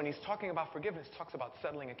Jesus, when he's talking about forgiveness, talks about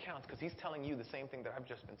settling accounts because he's telling you the same thing that I've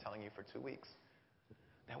just been telling you for 2 weeks.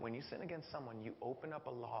 That when you sin against someone, you open up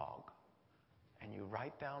a log and you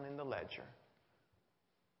write down in the ledger,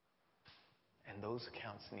 and those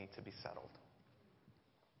accounts need to be settled.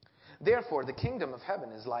 Therefore, the kingdom of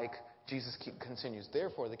heaven is like, Jesus continues,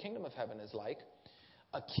 therefore, the kingdom of heaven is like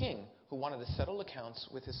a king who wanted to settle accounts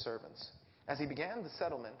with his servants. As he began the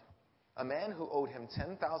settlement, a man who owed him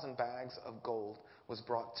 10,000 bags of gold was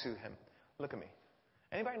brought to him. Look at me.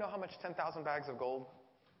 Anybody know how much 10,000 bags of gold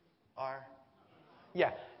are?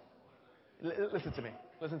 Yeah. Listen to me.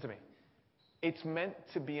 Listen to me. It's meant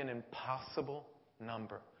to be an impossible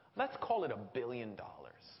number. Let's call it $1 billion.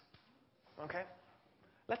 Okay?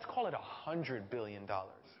 Let's call it $100 billion.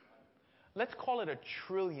 Let's call it $1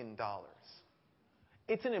 trillion.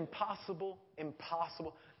 It's an impossible.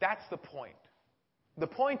 That's the point. The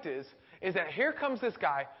point is that here comes this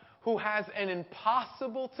guy who has an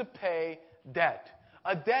impossible to pay debt.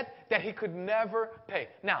 A debt that he could never pay.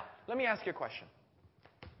 Now, let me ask you a question.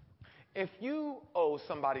 If you owe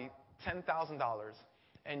somebody $10,000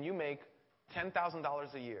 and you make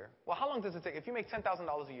 $10,000 a year. Well, how long does it take? If you make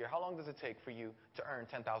 $10,000 a year, how long does it take for you to earn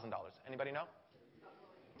 $10,000? Anybody know?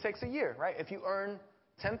 It takes a year, right? If you earn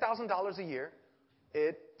 $10,000 a year,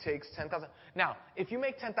 it takes $10,000. Now, if you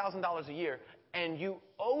make $10,000 a year and you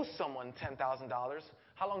owe someone $10,000,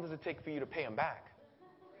 how long does it take for you to pay them back?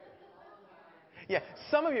 Yeah,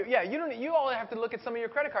 some of you, you all have to look at some of your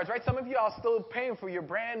credit cards, right? Some of you are still paying for your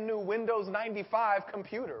brand new Windows 95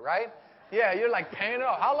 computer, right? Yeah, you're like paying it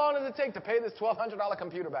off. How long does it take to pay this $1,200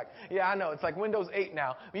 computer back? Yeah, I know. It's like Windows 8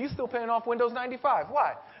 now. But you're still paying off Windows 95.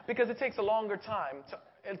 Why? Because it takes a longer time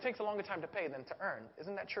to pay than to earn.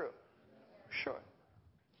 Isn't that true? Sure.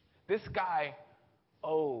 This guy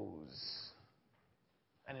owes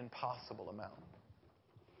an impossible amount.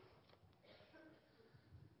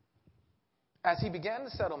 As he began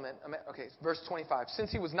the settlement, verse 25,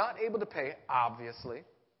 since he was not able to pay, obviously,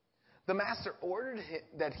 the master ordered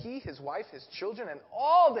that he, his wife, his children, and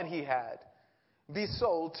all that he had be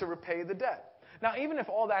sold to repay the debt. Now, even if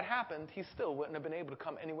all that happened, he still wouldn't have been able to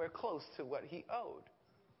come anywhere close to what he owed.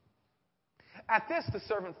 At this, the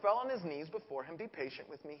servant fell on his knees before him. Be patient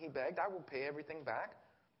with me, he begged. I will pay everything back.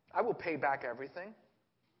 I will pay back everything.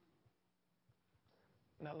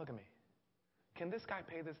 Now, look at me. Can this guy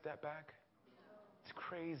pay this debt back? It's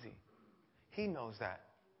crazy. He knows that.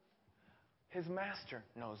 His master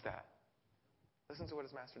knows that. Listen to what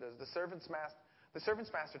his master does. The servant's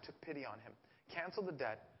master took pity on him, canceled the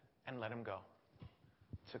debt, and let him go.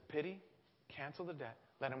 Took pity, canceled the debt,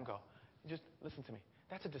 let him go. Just listen to me.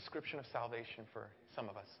 That's a description of salvation for some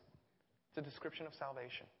of us. It's a description of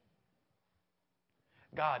salvation.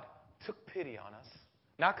 God took pity on us.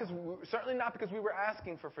 Certainly not because we were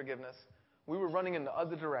asking for forgiveness. We were running in the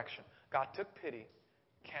other direction. God took pity,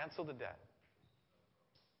 canceled the debt,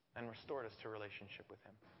 and restored us to a relationship with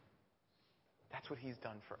him. That's what he's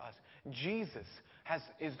done for us. Jesus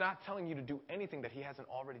is not telling you to do anything that he hasn't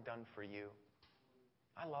already done for you.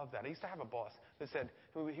 I love that. I used to have a boss that said,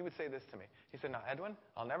 he would say this to me. He said, now, Edwin,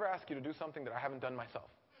 I'll never ask you to do something that I haven't done myself.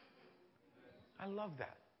 I love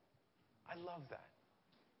that. I love that.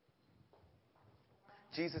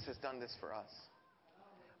 Jesus has done this for us.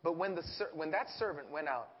 But when that servant went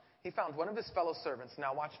out, he found one of his fellow servants.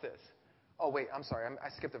 Now watch this. Oh, wait, I'm sorry. I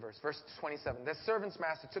skipped a verse. Verse 27. The servant's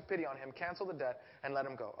master took pity on him, canceled the debt, and let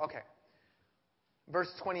him go. Okay.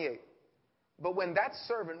 Verse 28. But when that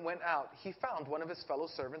servant went out, he found one of his fellow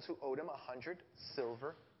servants who owed him 100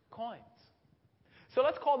 silver coins. So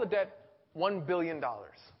let's call the debt $1 billion.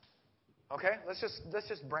 Okay? Let's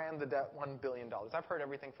just brand the debt $1 billion. I've heard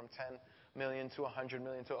everything from 10 million to 100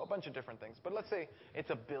 million to a bunch of different things. But let's say it's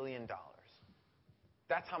 $1 billion.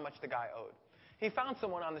 That's how much the guy owed. He found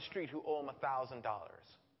someone on the street who owed him $1,000.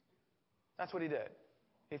 That's what he did.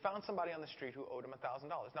 He found somebody on the street who owed him $1,000.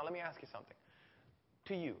 Now let me ask you something.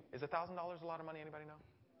 To you, is $1,000 a lot of money? Anybody know?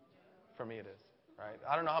 For me, it is. Right?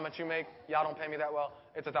 I don't know how much you make. Y'all don't pay me that well.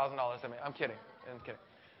 It's $1,000 to me. I'm kidding. I'm kidding.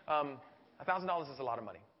 $1,000 is a lot of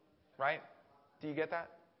money, right? Do you get that?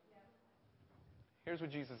 Here's what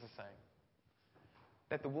Jesus is saying.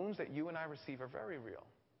 That the wounds that you and I receive are very real.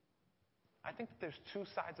 I think that there's two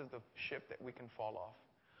sides of the ship that we can fall off.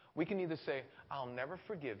 We can either say, I'll never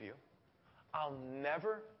forgive you. I'll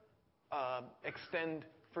never extend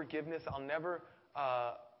forgiveness. I'll never,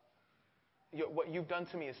 what you've done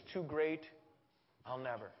to me is too great. I'll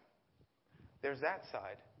never. There's that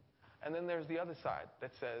side. And then there's the other side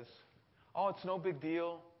that says, oh, it's no big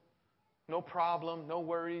deal. No problem. No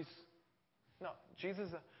worries. No, Jesus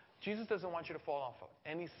doesn't want you to fall off of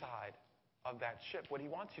any side of that ship. What he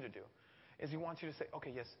wants you to do is he wants you to say,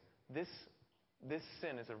 okay, yes, this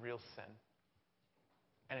sin is a real sin,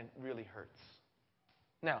 and it really hurts.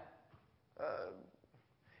 Now,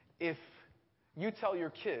 if you tell your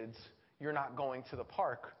kids you're not going to the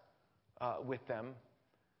park with them,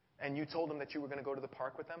 and you told them that you were going to go to the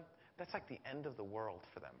park with them, that's like the end of the world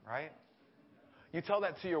for them, right? You tell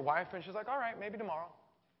that to your wife, and she's like, all right, maybe tomorrow.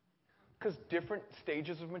 Because different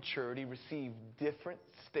stages of maturity receive different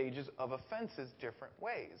stages of offenses different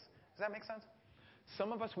ways. Does that make sense?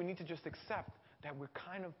 Some of us, we need to just accept that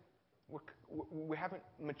we haven't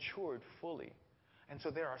matured fully. And so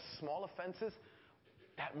there are small offenses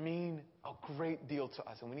that mean a great deal to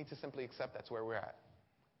us. And we need to simply accept that's where we're at.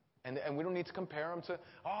 And we don't need to compare them to,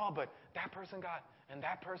 oh, but that person got, and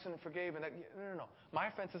that person forgave. And that, no. My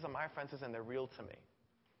offenses are my offenses, and they're real to me.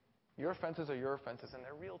 Your offenses are your offenses, and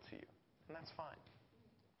they're real to you. And that's fine.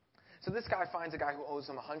 So this guy finds a guy who owes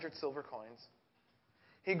him 100 silver coins.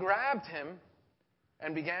 He grabbed him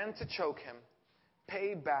and began to choke him.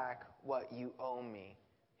 Pay back what you owe me,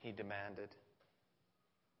 he demanded.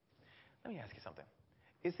 Let me ask you something.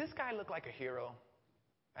 Does this guy look like a hero?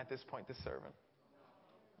 at this point, the servant?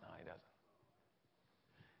 No, he doesn't.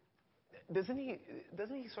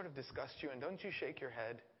 Doesn't he sort of disgust you, and don't you shake your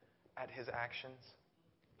head at his actions?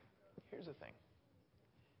 Here's the thing.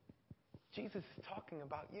 Jesus is talking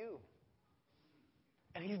about you.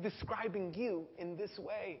 And he's describing you in this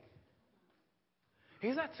way.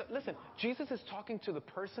 He's not, listen, Jesus is talking to the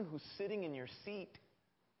person who's sitting in your seat,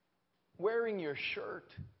 wearing your shirt.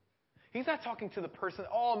 He's not talking to the person,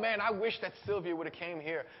 oh man, I wish that Sylvia would have came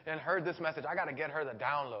here and heard this message. I got to get her the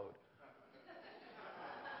download.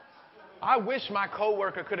 I wish my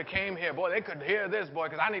coworker could have came here. Boy, they could hear this, boy,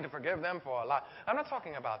 because I need to forgive them for a lot. I'm not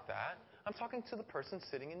talking about that. I'm talking to the person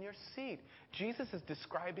sitting in your seat. Jesus is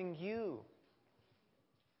describing you.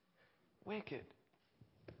 Wicked.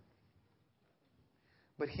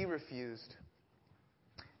 But he refused.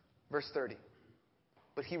 Verse 30.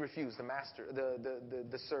 But he refused, the master,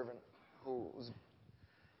 the servant who was.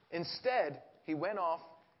 Instead, he went off.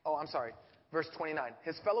 Verse 29.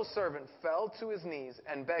 His fellow servant fell to his knees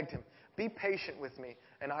and begged him, be patient with me,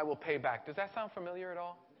 and I will pay back. Does that sound familiar at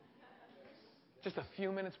all? Just a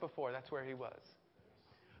few minutes before, that's where he was.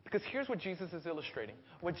 Because here's what Jesus is illustrating.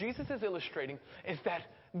 What Jesus is illustrating is that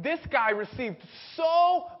this guy received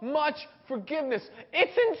so much forgiveness.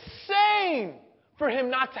 It's insane for him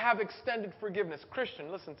not to have extended forgiveness.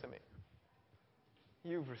 Christian, listen to me.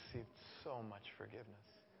 You've received so much forgiveness.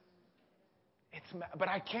 But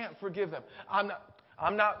I can't forgive them. I'm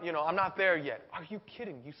not there yet. Are you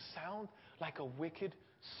kidding? You sound like a wicked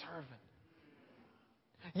servant.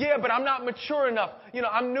 Yeah, but I'm not mature enough.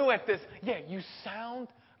 I'm new at this. Yeah, you sound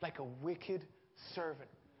like a wicked servant.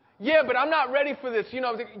 Yeah, but I'm not ready for this. You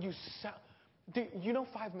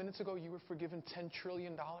 5 minutes ago you were forgiven $10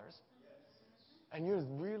 trillion? And you're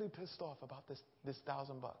really pissed off about this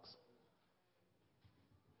 $1,000.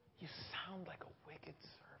 You sound like a wicked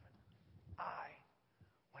servant.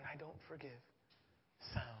 When I don't forgive,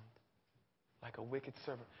 sound like a wicked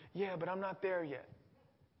servant. Yeah, but I'm not there yet.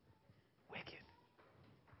 Wicked.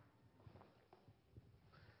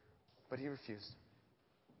 But he refused.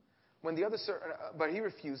 But he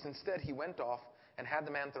refused. Instead, he went off and had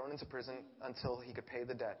the man thrown into prison until he could pay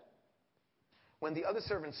the debt. When the other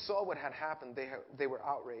servants saw what had happened, they were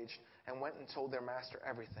outraged and went and told their master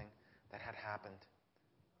everything that had happened.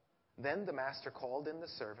 Then the master called in the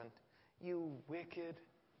servant, you wicked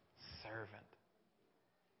servant.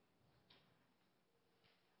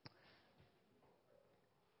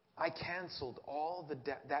 I canceled all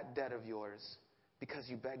that debt of yours because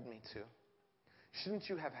you begged me to. Shouldn't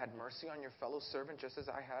you have had mercy on your fellow servant just as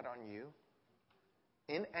I had on you?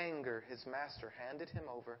 In anger, his master handed him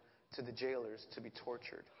over to the jailers to be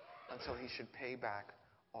tortured until he should pay back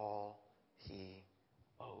all he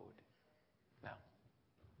owed. Now,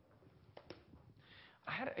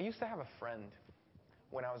 I used to have a friend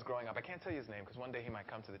when I was growing up. I can't tell you his name because one day he might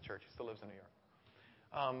come to the church. He still lives in New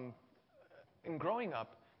York. In growing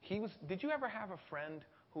up, did you ever have a friend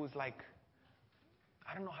who was like,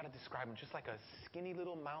 I don't know how to describe him, just like a skinny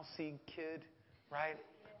little mousy kid, right?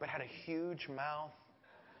 But had a huge mouth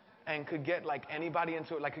and could get like anybody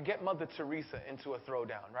into it, like could get Mother Teresa into a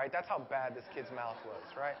throwdown, right? That's how bad this kid's mouth was,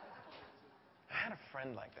 right? I had a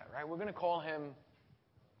friend like that, right? We're going to call him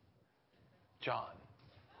John.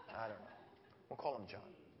 I don't know. We'll call him John.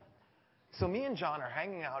 So me and John are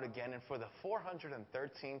hanging out again, and for the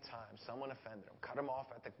 413th time, someone offended him, cut him off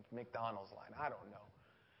at the McDonald's line. I don't know.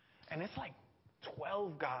 And it's like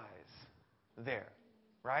 12 guys there,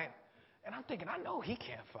 right? And I'm thinking, I know he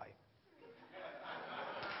can't fight.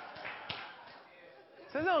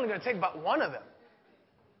 So this is only going to take about one of them.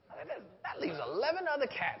 That leaves 11 other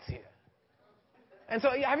cats here. And so,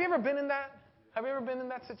 have you ever been in that? Have you ever been in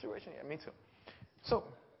that situation? Yeah, me too. So,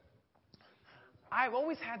 I've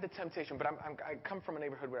always had the temptation, but I come from a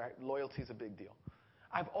neighborhood where loyalty is a big deal.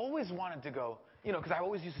 I've always wanted to go, because I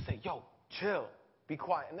always used to say, yo, chill, be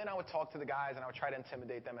quiet. And then I would talk to the guys, and I would try to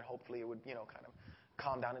intimidate them, and hopefully it would, kind of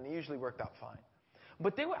calm down. And it usually worked out fine.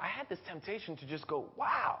 But I had this temptation to just go,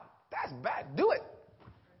 wow, that's bad. Do it.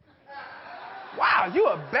 Wow, you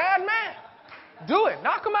a bad man. Do it.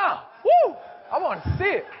 Knock him out. Woo! I want to see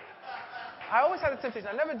it. I always had the temptation.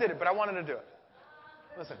 I never did it, but I wanted to do it.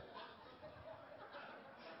 Listen.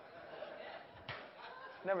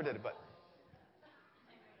 Never did it, but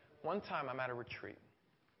one time I'm at a retreat.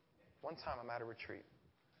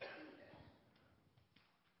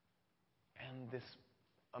 And this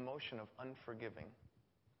emotion of unforgiving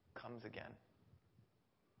comes again.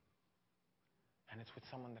 And it's with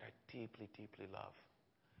someone that I deeply, deeply love.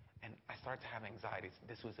 And I start to have anxieties.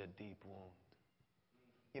 This was a deep wound.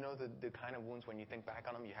 You know the kind of wounds when you think back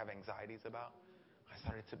on them, you have anxieties about? I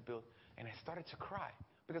started to build, and I started to cry.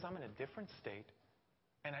 because I'm in a different state,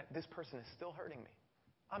 and this person is still hurting me.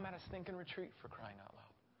 I'm at a stinking retreat, for crying out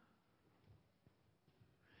loud.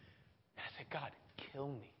 And I said, God, kill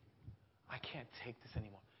me. I can't take this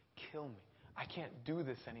anymore. Kill me. I can't do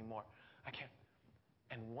this anymore. I can't.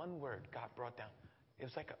 And one word God brought down. It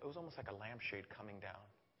was almost like a lampshade coming down.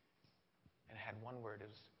 And it had one word. It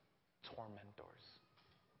was tormentors.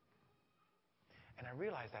 And I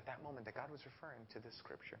realized at that moment that God was referring to this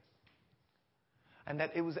scripture. And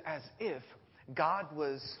that it was as if God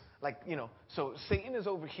was like, so Satan is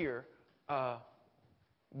over here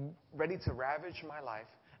ready to ravage my life.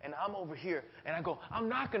 And I'm over here, and I go, I'm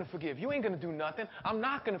not going to forgive. You ain't going to do nothing. I'm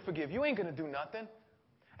not going to forgive. You ain't going to do nothing.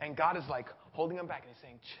 And God is like holding him back, and he's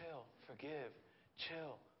saying, chill, forgive.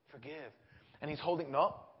 And he's holding,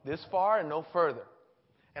 no, this far and no further.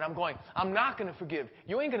 And I'm going, I'm not going to forgive.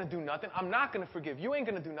 You ain't going to do nothing. I'm not going to forgive. You ain't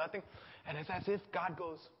going to do nothing. And it's as if God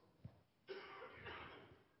goes,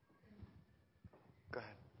 go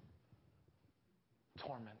ahead.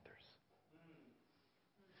 Tormentors.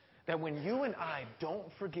 That when you and I don't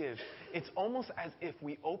forgive, it's almost as if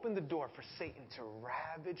we open the door for Satan to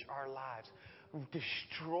ravage our lives,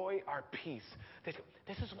 destroy our peace. This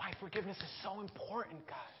is why forgiveness is so important,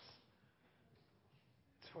 guys.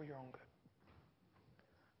 It's for your own good.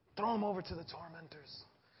 Throw them over to the tormentors.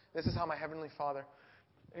 This is how my Heavenly Father,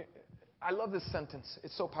 I love this sentence.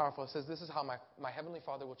 It's so powerful. It says, this is how my Heavenly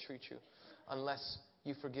Father will treat you unless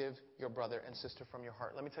you forgive your brother and sister from your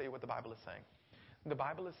heart. Let me tell you what the Bible is saying. The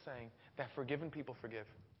Bible is saying that forgiven people forgive.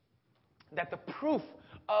 That the proof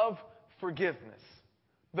of forgiveness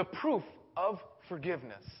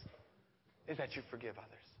is that you forgive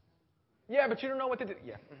others. Yeah, but you don't know what to do.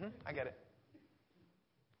 Yeah, I get it.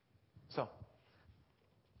 So,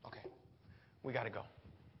 okay, we got to go.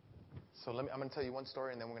 So I'm going to tell you one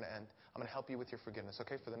story, and then we're going to end. I'm going to help you with your forgiveness,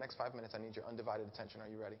 okay? For the next 5 minutes, I need your undivided attention. Are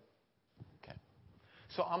you ready? Okay.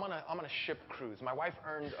 So I'm on a ship cruise. My wife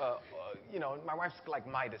earned, my wife's like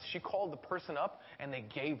Midas. She called the person up, and they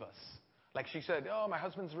gave us. Like she said, oh, my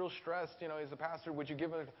husband's real stressed. He's a pastor. Would you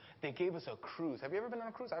give him? They gave us a cruise. Have you ever been on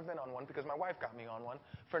a cruise? I've been on one because my wife got me on one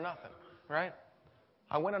for nothing, right?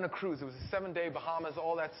 I went on a cruise. It was a 7-day Bahamas,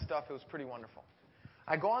 all that stuff. It was pretty wonderful.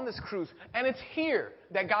 I go on this cruise, and it's here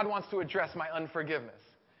that God wants to address my unforgiveness.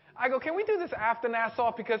 I go, can we do this after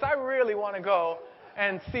Nassau? Because I really want to go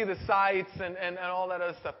and see the sights and all that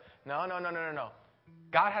other stuff. No.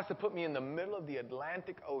 God has to put me in the middle of the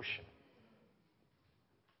Atlantic Ocean.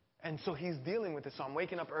 And so he's dealing with this. So I'm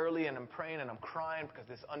waking up early, and I'm praying, and I'm crying because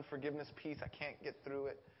this unforgiveness piece, I can't get through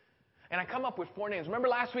it. And I come up with 4 names. Remember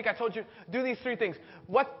last week I told you, do these 3 things.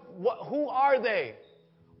 Who are they?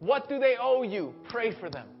 What do they owe you? Pray for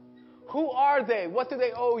them. Who are they? What do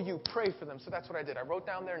they owe you? Pray for them. So that's what I did. I wrote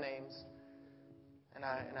down their names, and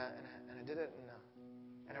I did it,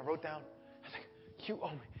 and I wrote down, I was like, you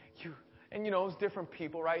owe me, you. And it was different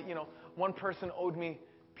people, right? One person owed me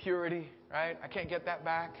purity, right? I can't get that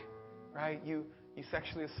back, right? You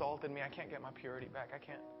sexually assaulted me. I can't get my purity back. I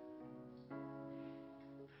can't.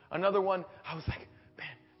 Another one, I was like,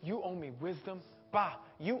 man, you owe me wisdom.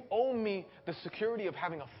 You owe me the security of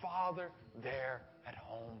having a father there at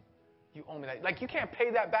home. You owe me that. Like, you can't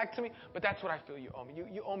pay that back to me, but that's what I feel you owe me.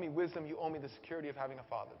 You owe me wisdom. You owe me the security of having a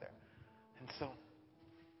father there. And so,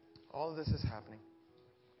 all of this is happening.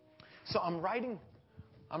 So I'm writing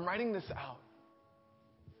this out.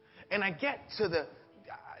 And I get to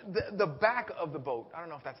the back of the boat. I don't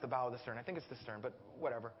know if that's the bow or the stern. I think it's the stern, but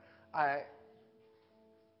whatever. I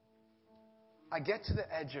get to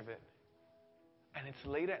the edge of it. And it's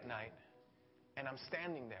late at night, and I'm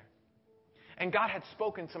standing there. And God had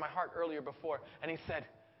spoken to my heart earlier before, and he said,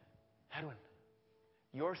 Edwin,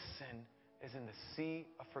 your sin is in the sea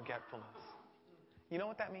of forgetfulness. You know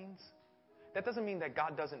what that means? That doesn't mean that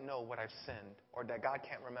God doesn't know what I've sinned, or that God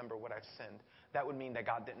can't remember what I've sinned. That would mean that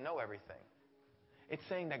God didn't know everything. It's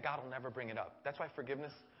saying that God will never bring it up. That's why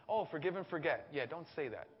forgiveness, forgive and forget. Yeah, don't say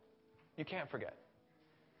that. You can't forget.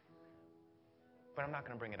 But I'm not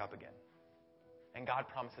going to bring it up again. And God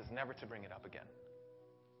promises never to bring it up again.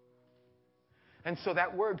 And so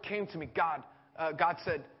that word came to me. God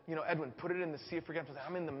said, Edwin, put it in the sea of forgetfulness.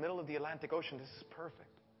 I'm in the middle of the Atlantic Ocean. This is perfect.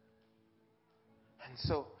 And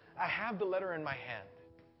so I have the letter in my hand.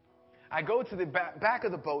 I go to the back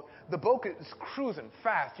of the boat. The boat is cruising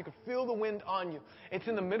fast. You can feel the wind on you. It's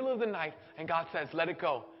in the middle of the night, and God says, let it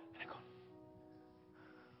go. And I go,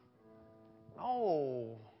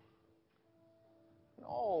 no.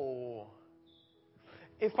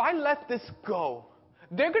 If I let this go,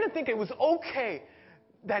 they're going to think it was okay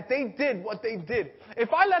that they did what they did.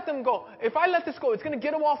 If I let them go, if I let this go, it's going to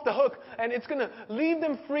get them off the hook and it's going to leave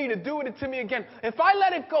them free to do it to me again. If I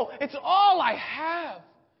let it go, it's all I have.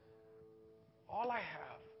 All I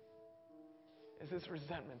have is this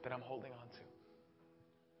resentment that I'm holding on to.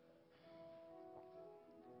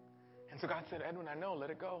 And so God said, Edwin, I know, let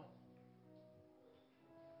it go.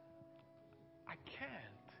 I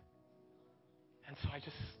can't. And so I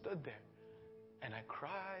just stood there and I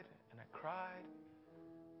cried and I cried.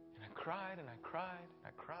 And I cried and I cried and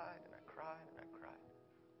I cried and I cried and I cried.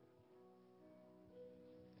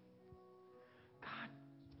 God,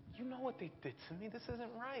 you know what they did to me? This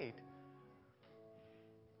isn't right.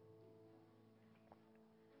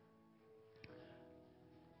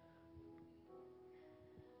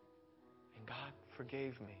 And God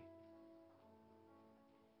forgave me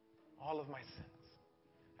all of my sins.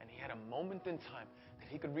 And He had a moment in time that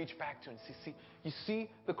He could reach back to and see, you see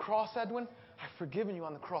the cross, Edwin? I've forgiven you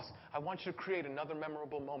on the cross. I want you to create another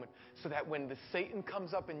memorable moment so that when the Satan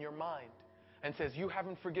comes up in your mind and says, you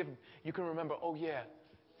haven't forgiven, you can remember, oh yeah,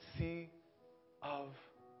 sea of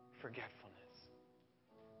forgetfulness.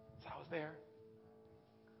 So I was there.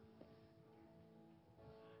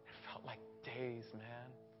 It felt like days,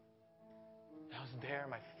 man. I was there,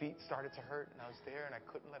 my feet started to hurt, and I was there, and I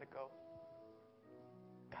couldn't let it go.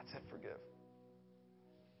 God said, forgive.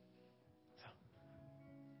 So,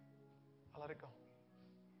 I let it go.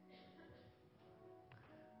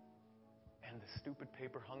 And the stupid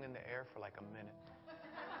paper hung in the air for like a minute.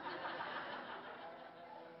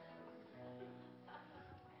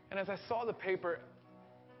 And as I saw the paper,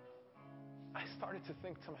 I started to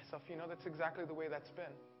think to myself, that's exactly the way that's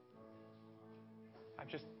been. I've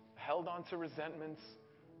just held on to resentments.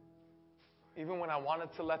 Even when I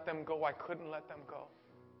wanted to let them go, I couldn't let them go.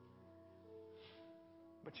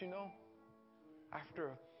 But after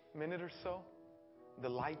a minute or so, the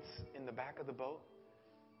lights in the back of the boat,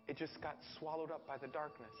 it just got swallowed up by the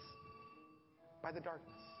darkness. By the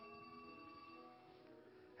darkness.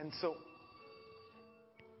 And so,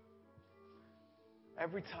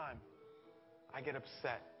 every time I get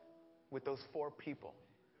upset with those 4 people,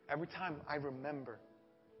 every time I remember,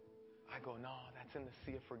 I go, no, that's in the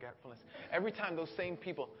sea of forgetfulness. Every time those same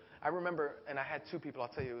people, I remember, and I had 2 people, I'll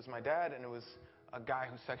tell you, it was my dad and it was a guy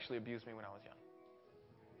who sexually abused me when I was young.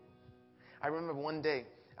 I remember one day,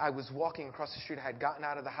 I was walking across the street, I had gotten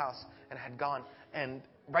out of the house and I had gone, and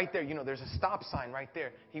right there, there's a stop sign right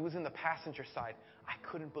there. He was in the passenger side. I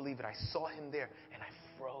couldn't believe it. I saw him there and I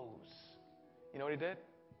froze. You know what he did?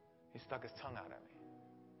 He stuck his tongue out at me.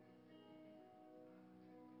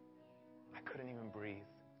 I couldn't even breathe.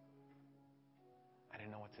 I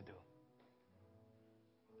didn't know what to do.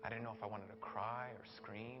 I didn't know if I wanted to cry or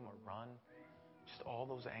scream or run. Just all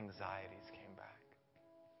those anxieties came back.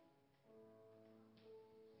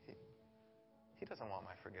 He doesn't want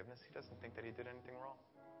my forgiveness. He doesn't think that he did anything wrong.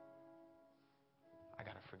 I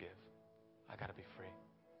got to forgive. I got to be free.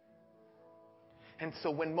 And so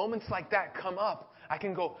when moments like that come up, I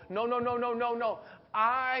can go, no.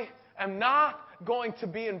 I am not going to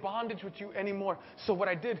be in bondage with you anymore. So what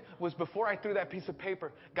I did was before I threw that piece of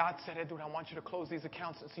paper, God said, Edwin, I want you to close these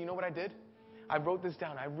accounts. And so you know what I did? I wrote this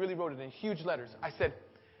down. I really wrote it in huge letters. I said,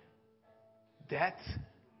 debt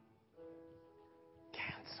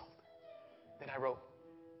canceled. Then I wrote,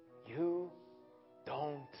 you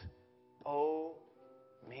don't owe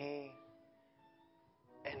me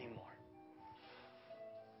anymore.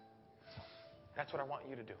 So that's what I want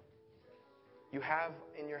you to do. You have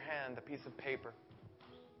in your hand a piece of paper,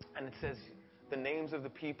 and it says the names of the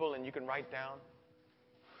people, and you can write down.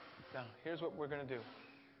 Now, here's what we're going to do.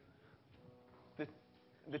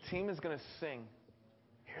 The team is going to sing.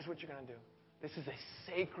 Here's what you're going to do. This is a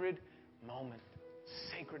sacred moment.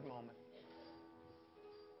 Sacred moment.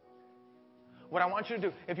 What I want you to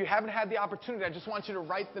do, if you haven't had the opportunity, I just want you to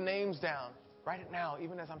write the names down. Write it now,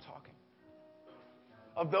 even as I'm talking.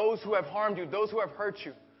 Of those who have harmed you, those who have hurt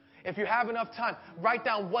you. If you have enough time, write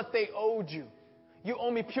down what they owed you. You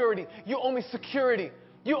owe me purity. You owe me security.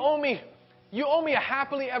 You owe me a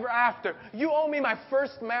happily ever after. You owe me my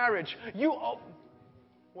first marriage. You owe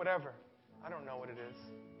whatever. I don't know what it is.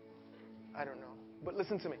 I don't know. But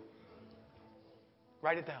listen to me.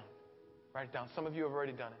 Write it down. Write it down. Some of you have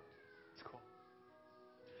already done it. It's cool.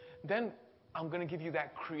 Then I'm going to give you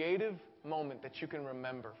that creative moment that you can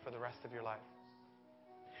remember for the rest of your life.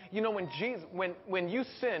 When you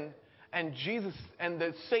sin and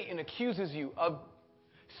Satan accuses you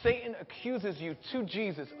to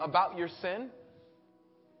Jesus about your sin,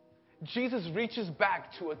 Jesus reaches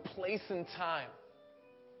back to a place in time,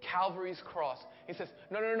 Calvary's cross. He says,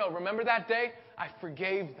 no, remember that day? I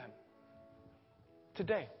forgave them.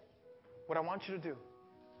 today, what I want you to do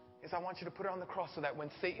is I want you to put it on the cross so that when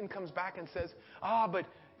Satan comes back and says, but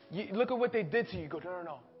look at what they did to you. You go,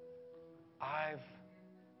 no. I've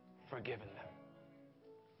forgiven them.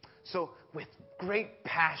 So with great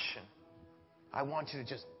passion, I want you to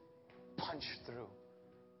just punch through.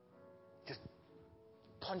 Just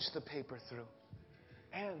punch the paper through.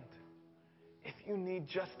 And if you need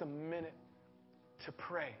just a minute to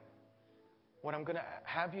pray, what I'm going to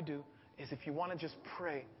have you do is if you want to just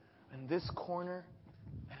pray in this corner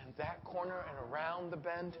and in that corner and around the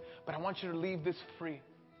bend, but I want you to leave this free.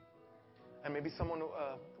 And maybe someone,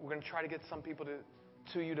 we're going to try to get some people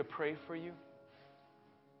to you to pray for you.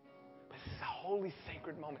 But this is a holy,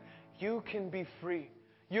 sacred moment. You can be free.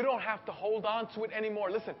 You don't have to hold on to it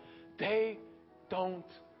anymore. Listen, they don't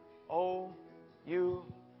owe you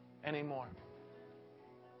anymore.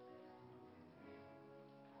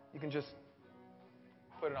 You can just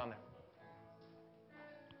put it on there.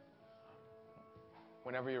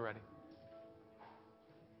 Whenever you're ready.